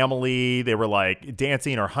tribal family. They were like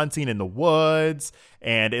dancing or hunting in the woods,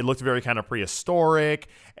 and it looked very kind of prehistoric.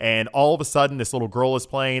 And all of a sudden, this little girl is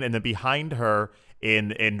playing, and then behind her,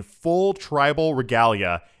 in full tribal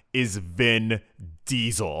regalia, is Vin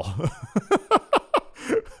Diesel.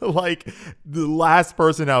 Like the last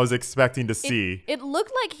person I was expecting to see. It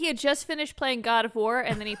looked like he had just finished playing God of War,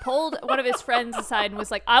 and then he pulled one of his friends aside and was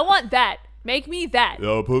like, I want that. Make me that.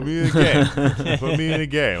 Oh, put me in a game. Put me in a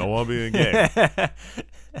game. I want to be in a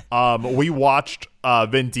game. We watched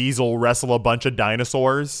Vin Diesel wrestle a bunch of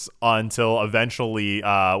dinosaurs until eventually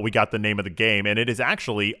we got the name of the game, and it is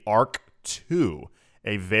actually Ark 2,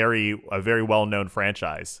 a very well-known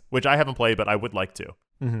franchise, which I haven't played, but I would like to.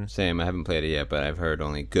 Same. I haven't played it yet, but I've heard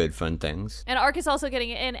only good, fun things. And Ark is also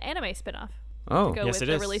getting an anime spinoff Oh, to go yes, with it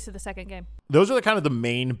the is. release of the second game. Those are the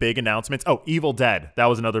main big announcements. Oh, Evil Dead. That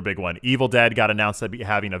was another big one. Evil Dead got announced to be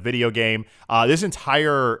having a video game. This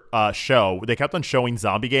entire show, they kept on showing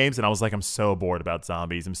zombie games, and I was like, I'm so bored about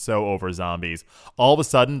zombies. I'm so over zombies. All of a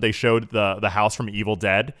sudden, they showed the house from Evil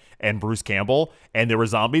Dead and Bruce Campbell, and there were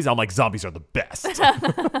zombies. I'm like, zombies are the best.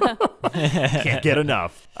 Can't get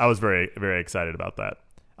enough. I was very, very excited about that.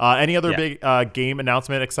 Any other big game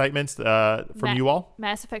announcement excitements from you all?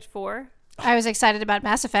 Mass Effect 4. I was excited about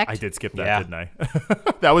Mass Effect. I did skip that, Yeah. didn't I?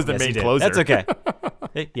 That was the Yes, you main did. closer. That's okay.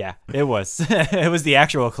 It was. It was the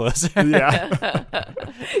actual closer. Yeah.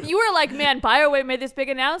 You were like, man, BioWare made this big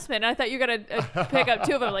announcement. And I thought you were going to pick up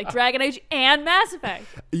two of them, like Dragon Age and Mass Effect.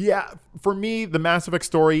 Yeah, for me, the Mass Effect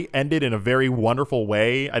story ended in a very wonderful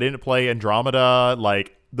way. I didn't play Andromeda.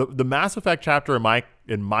 Like the Mass Effect chapter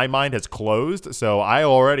in my mind has closed, so I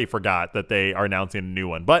already forgot that they are announcing a new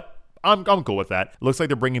one. But I'm cool with that. Looks like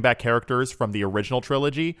they're bringing back characters from the original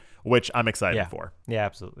trilogy, which I'm excited for. Yeah,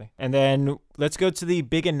 absolutely. And then let's go to the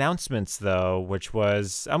big announcements, though, which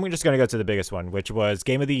was I'm just going to go to the biggest one, which was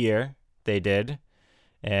Game of the Year. They did,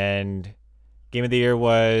 and Game of the Year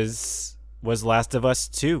was Last of Us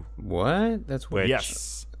 2. what? That's weird.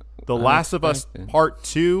 Yes. The Last of Us Unexpected. Part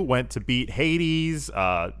 2 went to beat Hades,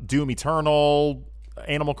 Doom Eternal,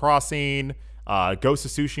 Animal Crossing, Ghost of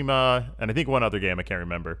Tsushima, and I think one other game I can't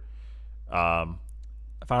remember.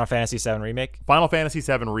 Final Fantasy VII Remake. Final Fantasy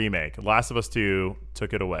VII Remake. Last of Us 2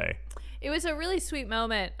 took it away. It was a really sweet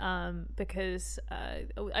moment because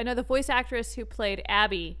I know the voice actress who played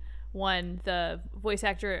Abby won the voice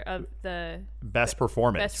actor of the Best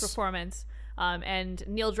performance. Best performance. And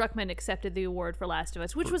Neil Druckmann accepted the award for Last of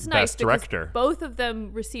Us, which was Best nice director. because both of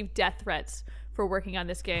them received death threats for working on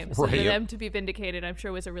this game. So Right. for them to be vindicated, I'm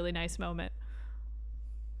sure was a really nice moment.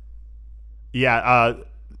 Yeah,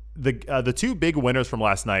 the two big winners from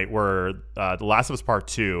last night were The Last of Us Part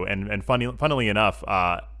 2 and funnily enough,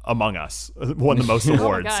 Among Us won the most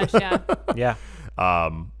awards. Oh my gosh, yeah. Yeah.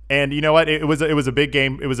 And you know what? It was a big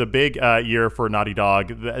game. It was a big year for Naughty Dog.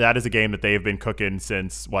 That is a game that they've been cooking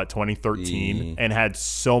since 2013, and had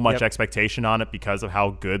so much expectation on it because of how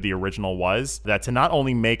good the original was. That to not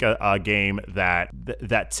only make a game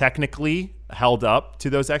that technically held up to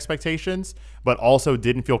those expectations, but also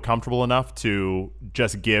didn't feel comfortable enough to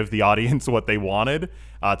just give the audience what they wanted,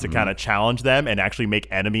 to kind of challenge them and actually make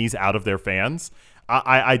enemies out of their fans.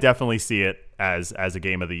 I definitely see it as a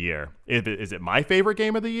game of the year. Is it my favorite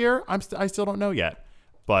game of the year? I still don't know yet,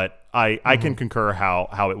 but I can concur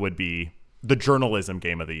how it would be the journalism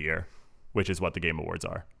game of the year, which is what the Game Awards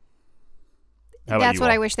are. How about That's you what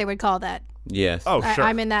all? I wish they would call that. Yes. Oh, sure.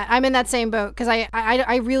 I'm in that same boat because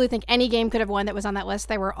I really think any game could have won that was on that list.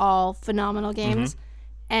 They were all phenomenal games,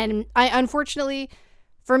 and unfortunately,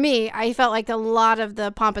 for me, I felt like a lot of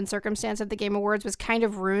the pomp and circumstance of the Game Awards was kind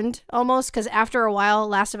of ruined almost because after a while,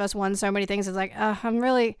 Last of Us won so many things. It's like,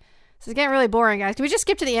 this is getting really boring, guys. Can we just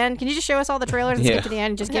skip to the end? Can you just show us all the trailers and skip to the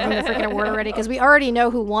end and just give them the freaking award already? Because we already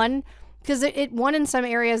know who won. Because it won in some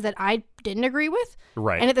areas that I didn't agree with.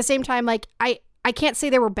 Right. And at the same time, like, I can't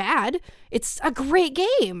say they were bad. It's a great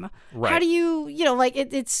game. Right. How do you like,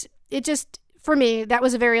 it just, for me, that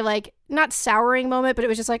was a very, like, not souring moment, but it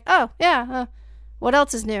was just like, oh, yeah, what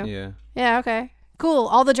else is new? Yeah. Yeah, okay. Cool.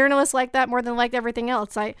 All the journalists like that more than liked everything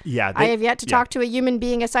else. I have yet to talk to a human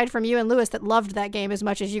being aside from you and Lewis that loved that game as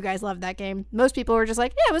much as you guys loved that game. Most people were just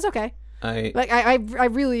like, yeah, it was okay. I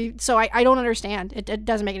really, so I don't understand. It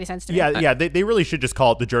doesn't make any sense to me. Yeah, they really should just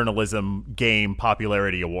call it the Journalism Game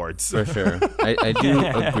Popularity Awards. For sure. I do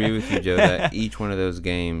agree with you, Joe, that each one of those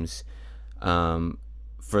games,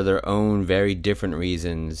 for their own very different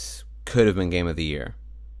reasons, could have been Game of the Year.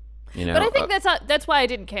 You know, But I think that's why I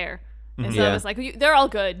didn't care. And so I Yeah. was like, they're all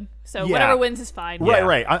good. So Yeah. whatever wins is fine.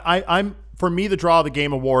 Right. I'm for me, the draw of the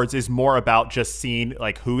Game Awards is more about just seeing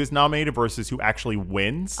like who is nominated versus who actually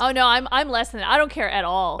wins. Oh no, I'm less than that. I don't care at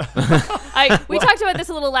all. We talked about this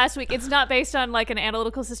a little last week. It's not based on like an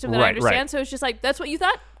analytical system that I Right, understand. right. So it's just like, that's what you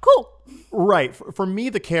thought? Cool. Right. For me,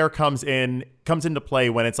 the care comes into play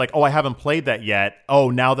when it's like, oh, I haven't played that yet. Oh,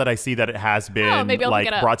 now that I see that it has been maybe I'll like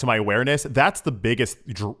pick it up. brought to my awareness, that's the biggest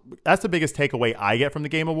takeaway I get from the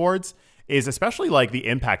Game Awards. Is especially like the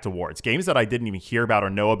Impact Awards, games that I didn't even hear about or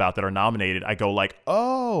know about that are nominated. I go like,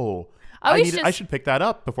 oh, I should pick that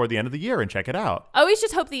up before the end of the year and check it out. I always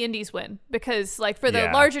just hope the indies win because, like, for the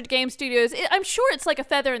Yeah. larger game studios, I'm sure it's like a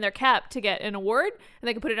feather in their cap to get an award, and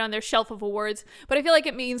they can put it on their shelf of awards. But I feel like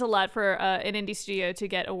it means a lot for an indie studio to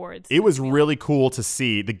get awards. It was really cool to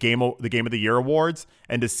see the Game of the Year awards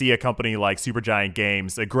and to see a company like Supergiant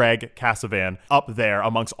Games, Greg Casavan, up there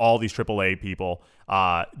amongst all these AAA people.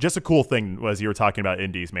 Just a cool thing was you were talking about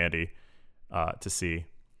indies, Mandy, to see.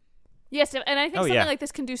 Yes, and I think something yeah. like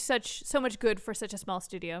this can do so much good for such a small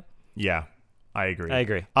studio. Yeah, I agree.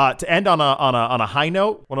 To end on a high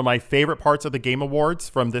note, one of my favorite parts of the Game Awards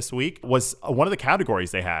from this week was one of the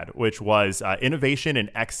categories they had, which was innovation and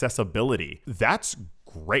accessibility. That's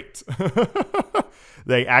great.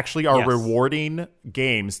 They actually are rewarding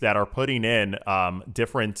games that are putting in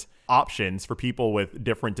different options for people with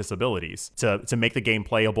different disabilities to make the game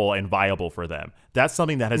playable and viable for them. That's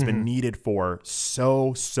something that has been needed for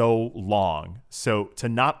so long. So to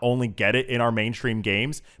not only get it in our mainstream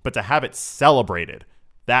games, but to have it celebrated,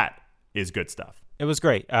 that is good stuff. It was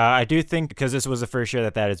great. I do think because this was the first year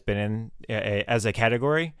that has been in as a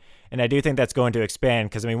category, and I do think that's going to expand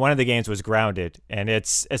because, I mean, one of the games was Grounded, and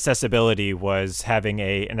its accessibility was having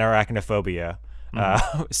an arachnophobia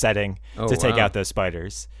setting to take out those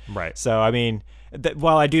spiders. Right. So, I mean,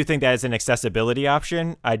 while I do think that is an accessibility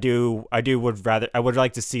option, I would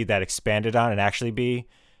like to see that expanded on and actually be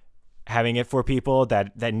having it for people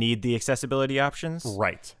that need the accessibility options.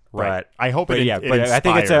 Right. But I hope but it yeah, it but I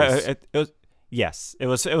think inspires.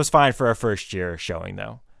 it was fine for a first year showing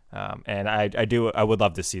though. And I would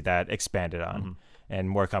love to see that expanded on and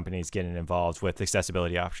more companies getting involved with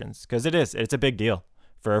accessibility options because it's a big deal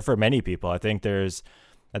for many people. I think there's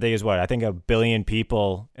 1 billion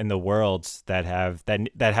people in the world that have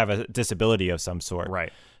a disability of some sort.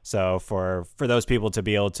 Right. So for those people to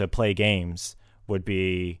be able to play games would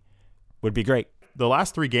be great. the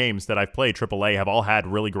last 3 games that I've played AAA have all had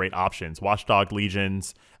really great options: Watch Dogs,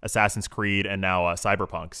 Legions, Assassin's Creed, and now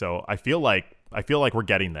Cyberpunk. So I feel like we're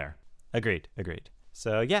getting there. Agreed.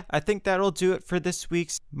 So yeah, I think that'll do it for this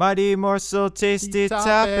week's Mighty Morsel Tasty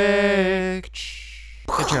Topic.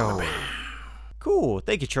 Hey, Joe. Cool.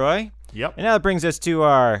 Thank you, Troy. Yep. And now that brings us to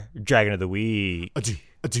our Dragon of the Week.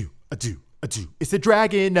 Ado. It's the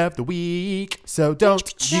Dragon of the Week, so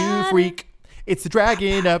don't you freak. It's the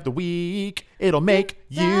Dragon of the Week. It'll make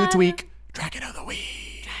you tweak. Dragon of the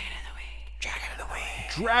Week.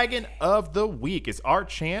 Dragon of the Week is our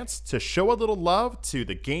chance to show a little love to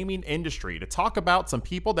the gaming industry, to talk about some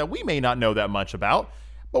people that we may not know that much about,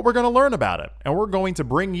 but we're going to learn about it. And we're going to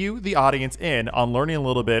bring you, the audience, in on learning a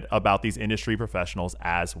little bit about these industry professionals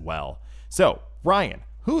as well. So, Ryan,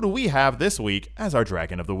 who do we have this week as our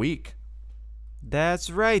Dragon of the Week? That's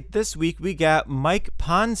right. This week we got Mike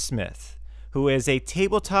Pondsmith, who is a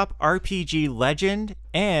tabletop RPG legend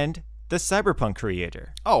and the Cyberpunk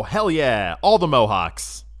creator. Oh, hell yeah. All the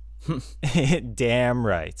Mohawks. Damn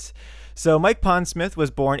right. So Mike Pondsmith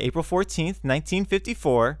was born April 14th,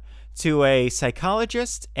 1954, to a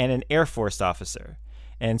psychologist and an Air Force officer.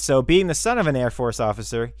 And so being the son of an Air Force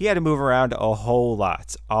officer, he had to move around a whole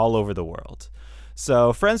lot all over the world.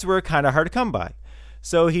 So friends were kind of hard to come by.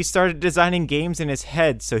 So he started designing games in his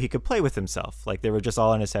head so he could play with himself. Like they were just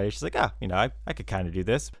all in his head. He's just like, I could kind of do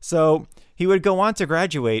this. So he would go on to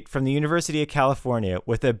graduate from the University of California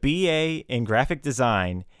with a BA in graphic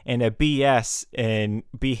design and a BS in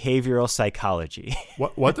behavioral psychology.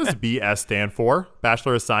 What does BS stand for?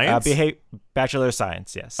 Bachelor of Science? Bachelor of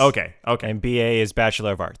Science, yes. Okay. And BA is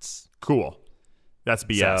Bachelor of Arts. Cool. That's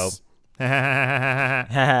BS.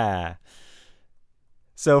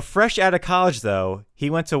 So fresh out of college, though,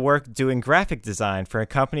 he went to work doing graphic design for a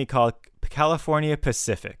company called California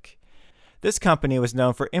Pacific. This company was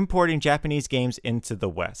known for importing Japanese games into the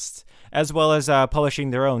West, as well as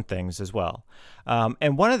publishing their own things as well.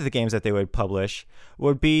 And one of the games that they would publish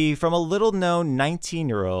would be from a little-known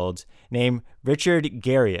 19-year-old named Richard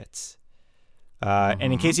Garriott.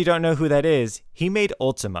 And in case you don't know who that is, he made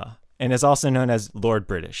Ultima, and is also known as Lord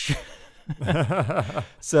British.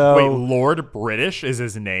 So wait, Lord British is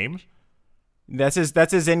his name? That's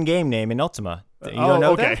his in-game name in Ultima. You don't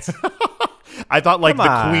know that? I thought like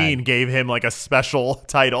the Queen gave him like a special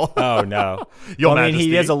title. Oh no. Your Majesty.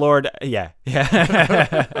 Majesty. He is a lord. Yeah.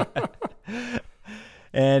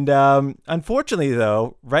 And unfortunately,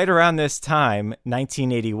 though, right around this time,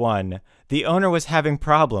 1981, the owner was having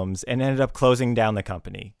problems and ended up closing down the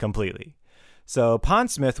company completely. So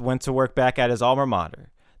Pondsmith went to work back at his alma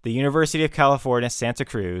mater, the University of California, Santa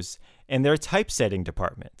Cruz, in their typesetting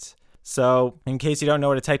department. So in case you don't know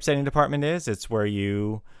what a typesetting department is, it's where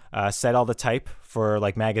you set all the type for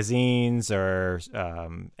like magazines or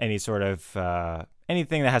any sort of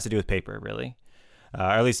anything that has to do with paper, really. Or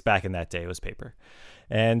at least back in that day, it was paper.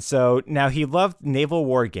 And so now he loved naval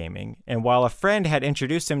wargaming, and while a friend had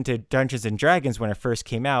introduced him to Dungeons & Dragons when it first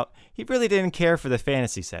came out, he really didn't care for the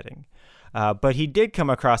fantasy setting. But he did come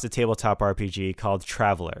across a tabletop RPG called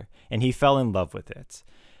Traveler, and he fell in love with it.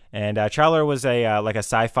 And Traveler was a like a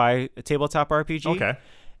sci-fi tabletop RPG. Okay.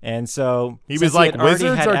 And so he was like,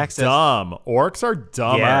 wizards are dumb. Orcs are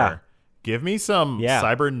dumber. Yeah. Give me some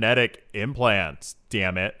cybernetic implants,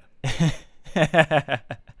 damn it.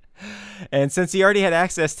 And since he already had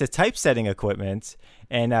access to typesetting equipment,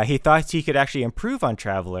 and he thought he could actually improve on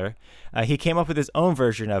Traveler, he came up with his own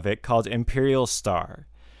version of it called Imperial Star.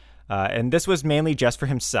 And this was mainly just for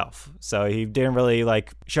himself, so he didn't really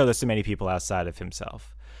like show this to many people outside of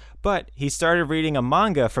himself. But he started reading a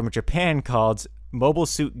manga from Japan called Mobile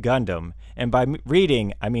Suit Gundam, and by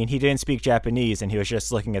reading, I mean he didn't speak Japanese, and he was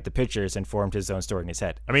just looking at the pictures and formed his own story in his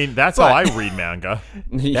head. I mean, that's how I read manga.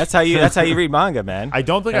 That's how you read manga, man. I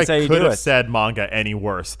don't think I could have said manga any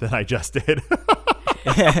worse than I just did.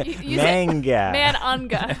 You Manga.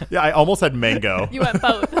 Man-anga. Yeah, I almost had mango. You went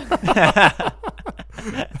both.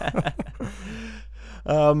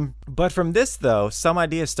 But from this, though, some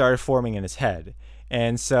ideas started forming in his head.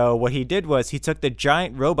 And so what he did was he took the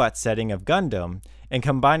giant robot setting of Gundam and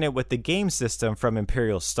combined it with the game system from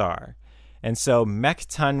Imperial Star. And so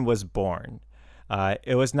Mech-Ton was born.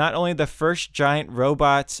 It was not only the first giant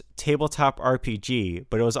robot tabletop RPG,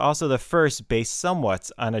 but it was also the first based somewhat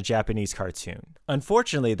on a Japanese cartoon.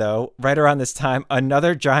 Unfortunately, though, right around this time,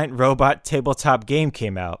 another giant robot tabletop game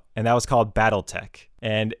came out, and that was called BattleTech.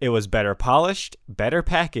 And it was better polished, better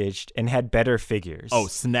packaged, and had better figures. Oh,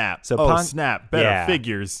 snap. So snap. Better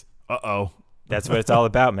figures. Uh-oh. That's what it's all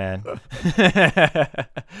about, man.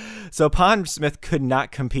 So Pondsmith could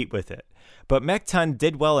not compete with it. But Mech-Ton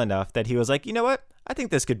did well enough that he was like, you know what? I think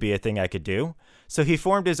this could be a thing I could do. So he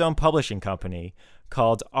formed his own publishing company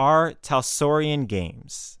called R. Talsorian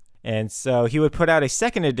Games. And so he would put out a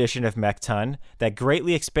second edition of Mechton that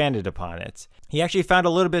greatly expanded upon it. He actually found a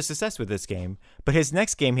little bit of success with this game, but his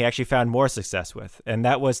next game he actually found more success with, and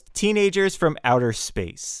that was Teenagers from Outer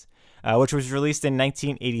Space, which was released in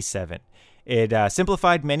 1987. It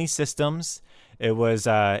simplified many systems.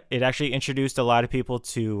 It actually introduced a lot of people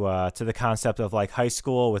to the concept of like high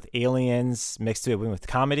school with aliens mixed with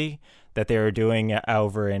comedy that they were doing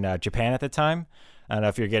over in Japan at the time. I don't know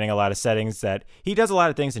if you're getting a lot of settings that he does a lot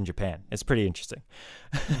of things in Japan. It's pretty interesting.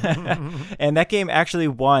 And that game actually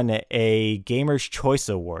won a Gamer's Choice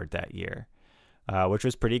Award that year, which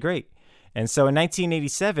was pretty great. And so in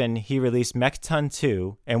 1987, he released Mechton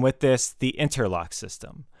 2, and with this, the Interlock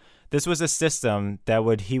system. This was a system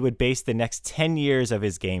that he would base the next 10 years of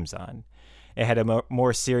his games on. It had a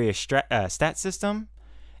more serious stat system,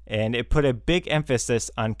 and it put a big emphasis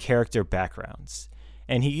on character backgrounds.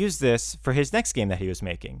 And he used this for his next game that he was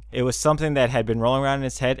making. It was something that had been rolling around in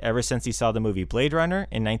his head ever since he saw the movie Blade Runner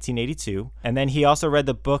in 1982. And then he also read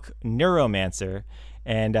the book Neuromancer,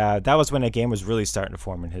 and that was when a game was really starting to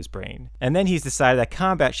form in his brain. And then he's decided that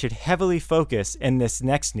combat should heavily focus in this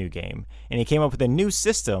next new game. And he came up with a new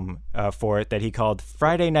system for it that he called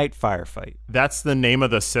Friday Night Firefight. That's the name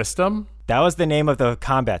of the system? That was the name of the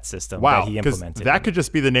combat system that he implemented. That could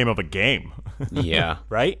just be the name of a game. Yeah.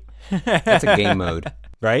 Right? That's a game mode.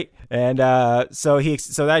 Right? And so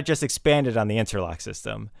that just expanded on the Interlock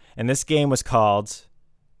system. And this game was called,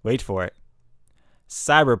 wait for it,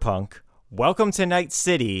 Cyberpunk Welcome to Night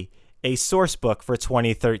City, a source book for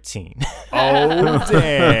 2013. Oh,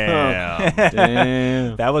 damn.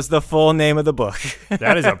 Damn. That was the full name of the book.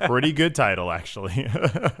 That is a pretty good title, actually.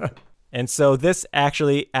 And so this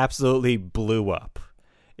actually absolutely blew up.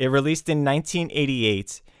 It released in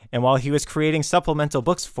 1988, and while he was creating supplemental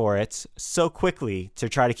books for it so quickly to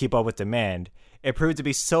try to keep up with demand, it proved to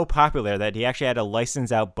be so popular that he actually had to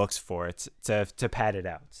license out books for it to pad it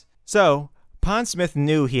out. So Pondsmith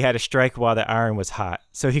knew he had to strike while the iron was hot,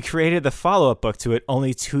 so he created the follow-up book to it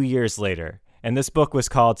only 2 years later, and this book was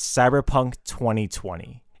called Cyberpunk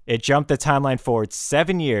 2020. It jumped the timeline forward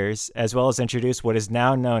 7 years, as well as introduced what is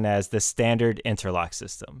now known as the standard Interlock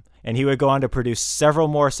system. And he would go on to produce several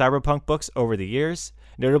more Cyberpunk books over the years.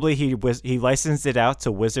 Notably, he licensed it out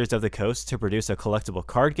to Wizards of the Coast to produce a collectible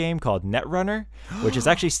card game called Netrunner, which is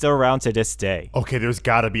actually still around to this day. Okay, there's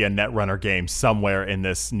got to be a Netrunner game somewhere in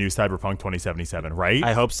this new Cyberpunk 2077, right?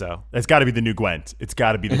 I hope so. It's got to be the new Gwent. It's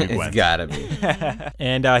got to be the new Gwent. It's gotta be.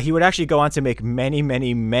 And he would actually go on to make many,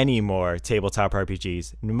 many, many more tabletop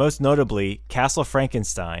RPGs, most notably Castle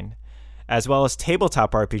Frankenstein, as well as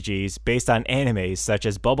tabletop RPGs based on animes such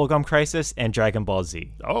as Bubblegum Crisis and Dragon Ball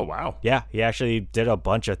Z. Oh, wow. Yeah, he actually did a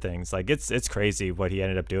bunch of things. Like, it's crazy what he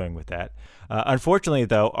ended up doing with that. Unfortunately,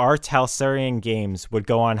 though, R. Talsorian Games would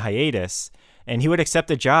go on hiatus, and he would accept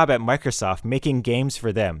a job at Microsoft making games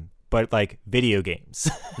for them, but like video games.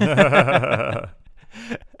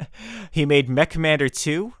 He made Mech Commander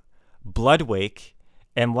 2, Bloodwake,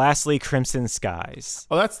 and lastly Crimson Skies.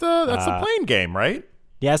 Oh, that's the plane game, right?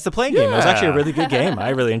 Yeah, it's the playing game. It was actually a Yeah. really good game. I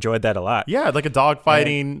really enjoyed that a lot. Yeah, like a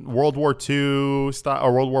dogfighting World War II style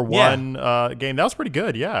or World War I game. That was pretty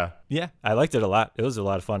good. Yeah. Yeah, I liked it a lot. It was a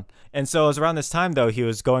lot of fun. And so it was around this time, though, he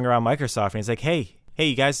was going around Microsoft, and he's like, hey,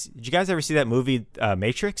 you guys, did you guys ever see that movie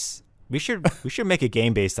Matrix? We should make a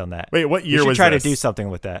game based on that. Wait, what year we should was try this? to do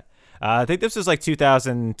something with that. I think this was like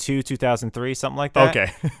 2002, 2003, something like that.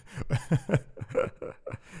 Okay.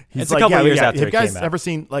 He's It's a couple years after Have you it guys came out. ever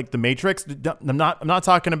seen like The Matrix? I'm not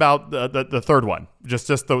talking about the third one. Just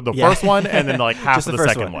the first one, and then like half Just of the the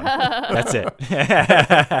first second one. one. That's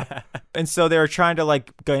it. And so they were trying to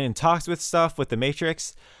like go in talks with stuff with the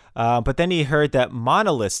Matrix, but then he heard that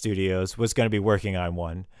Monolith Studios was going to be working on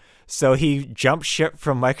one. So he jumped ship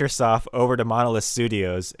from Microsoft over to Monolith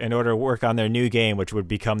Studios in order to work on their new game, which would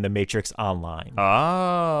become The Matrix Online.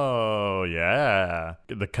 Oh yeah,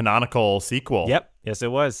 the canonical sequel. Yep. Yes,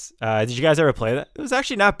 it was. Did you guys ever play that? It was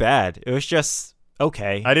actually not bad. It was just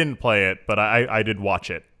okay. I didn't play it, but I did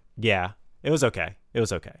watch it. Yeah, it was okay. It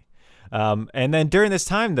was okay. And then during this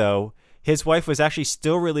time, though, his wife was actually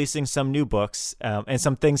still releasing some new books and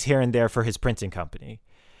some things here and there for his printing company.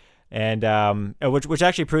 And which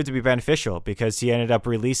actually proved to be beneficial because he ended up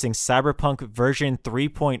releasing Cyberpunk version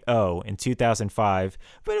 3.0 in 2005,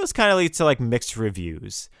 but it was kind of lead to like mixed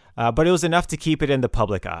reviews. But it was enough to keep it in the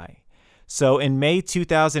public eye. So in May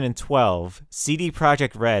 2012, CD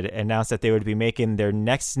Projekt Red announced that they would be making their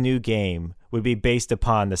next new game would be based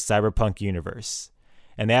upon the Cyberpunk universe.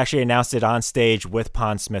 And they actually announced it on stage with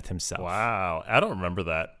Pondsmith himself. Wow, I don't remember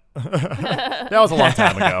that. That was a long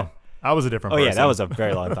time ago. I was a different person. Yeah, that was a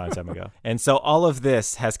very long time ago. And so all of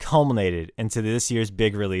this has culminated into this year's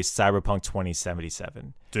big release, Cyberpunk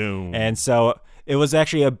 2077. Doom. And so it was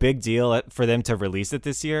actually a big deal for them to release it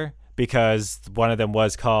this year because one of them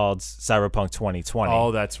was called Cyberpunk 2020.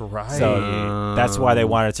 Oh, that's right. So that's why they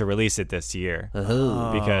wanted to release it this year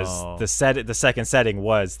because the second setting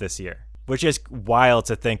was this year. Which is wild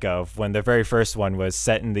to think of when the very first one was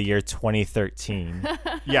set in the year 2013.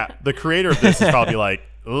 Yeah, the creator of this is probably like,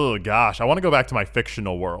 oh gosh, I want to go back to my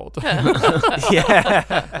fictional world.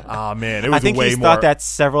 Yeah. Oh man, it was I think way he's more. thought that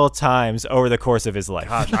several times over the course of his life.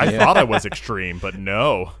 Gosh, I thought I was extreme, but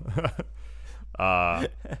no.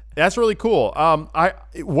 That's really cool.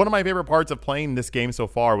 One of my favorite parts of playing this game so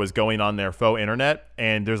far was going on their faux internet,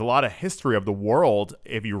 and there's a lot of history of the world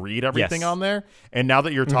if you read everything on there. And now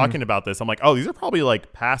that you're talking about this, I'm like, oh, these are probably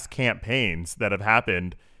like past campaigns that have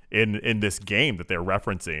happened in this game that they're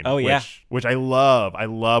referencing. Oh, yeah. Which I love. I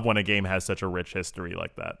love when a game has such a rich history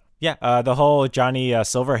like that. Yeah, the whole Johnny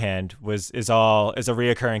Silverhand is a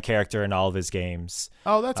reoccurring character in all of his games.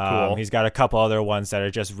 Oh, that's cool. He's got a couple other ones that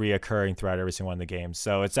are just reoccurring throughout every single one of the games.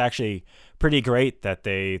 So it's actually pretty great that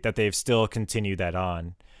they've still continued that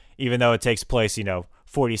on, even though it takes place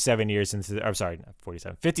 57 years into. I'm sorry, not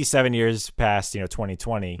 47, 57 years past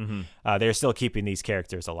 2020. They're still keeping these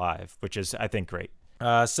characters alive, which is I think great.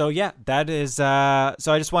 So that is. So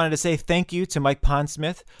I just wanted to say thank you to Mike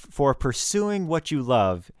Pondsmith for pursuing what you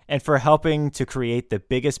love and for helping to create the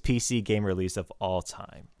biggest PC game release of all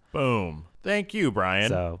time. Boom. Thank you, Brian.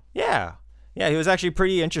 So yeah, he was actually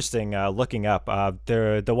pretty interesting looking up.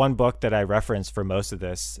 The one book that I referenced for most of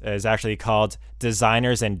this is actually called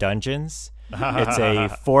Designers and Dungeons. It's a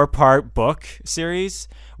 4-part book series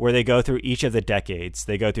where they go through each of the decades.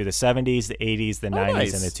 They go through the 70s, the 80s, the 90s,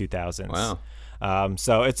 nice. and the 2000s. Wow.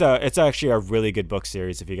 So it's actually a really good book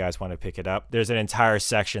series if you guys want to pick it up. There's an entire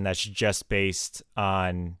section that's just based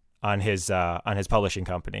on his publishing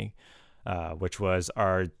company, which was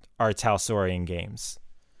our Talsorian Games.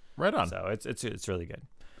 Right on. So it's really good.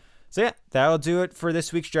 So yeah, that'll do it for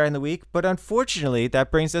this week's Dragon of the Week. But unfortunately, that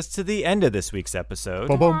brings us to the end of this week's episode.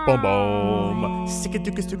 Boom, boom, boom, boom.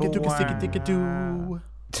 Stick-a-doo-ka-stick-a-doo-ka-stick-a-doo.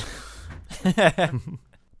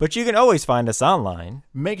 But you can always find us online.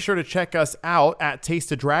 Make sure to check us out at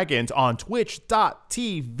Taste of Dragons on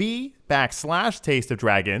twitch.tv/Taste of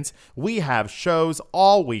Dragons. We have shows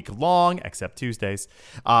all week long, except Tuesdays.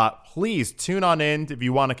 Please tune on in if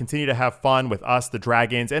you want to continue to have fun with us, the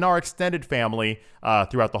Dragons, and our extended family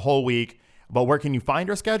throughout the whole week. But where can you find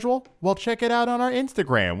our schedule? Well, check it out on our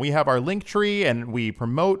Instagram. We have our link tree, and we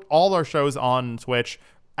promote all our shows on Twitch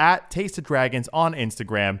at Taste of Dragons on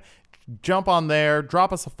Instagram. Jump on there,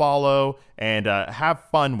 drop us a follow, and have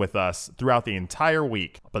fun with us throughout the entire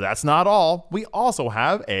week. But that's not all. We also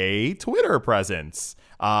have a Twitter presence.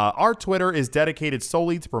 Our Twitter is dedicated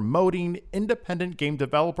solely to promoting independent game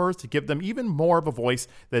developers to give them even more of a voice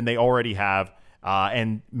than they already have.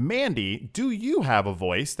 And Mandy, do you have a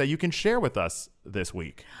voice that you can share with us this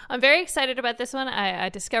week? I'm very excited about this one. I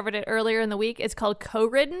discovered it earlier in the week. It's called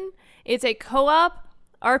Co-Ridden. It's a co-op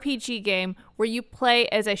RPG game where you play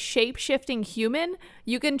as a shape-shifting human.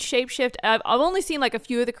 You can shape-shift. I've only seen like a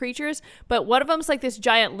few of the creatures, but one of them's like this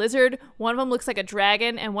giant lizard. One of them looks like a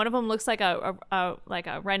dragon, and one of them looks like a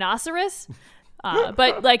rhinoceros.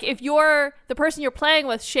 But like if the person you're playing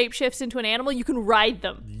with shapeshifts into an animal, you can ride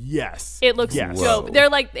them. Yes. It looks yes. dope. They're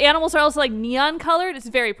like, the animals are also like neon colored. It's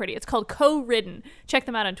very pretty. It's called Co-Ridden. Check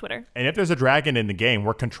them out on Twitter. And if there's a dragon in the game,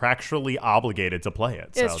 we're contractually obligated to play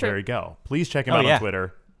it. So It's true. there you go. Please check him out on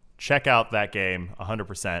Twitter. Check out that game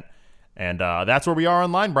 100%. And that's where we are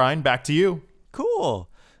online, Brian. Back to you. Cool.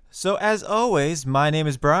 So as always, my name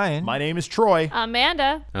is Brian. My name is Troy.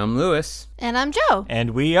 Amanda. I'm Lewis. And I'm Joe. And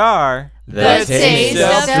we are The Taste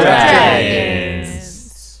of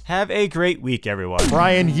Dragons. Have a great week, everyone.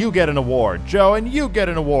 Brian, you get an award. Joe, and you get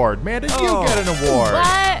an award. Amanda, you get an award.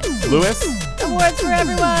 What? Lewis, Awards for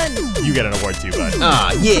everyone. you get an award too, bud.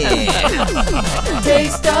 Ah, yeah.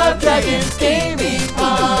 Taste of Dragons Gaming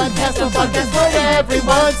Podcast, a podcast for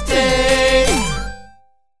everyone's taste.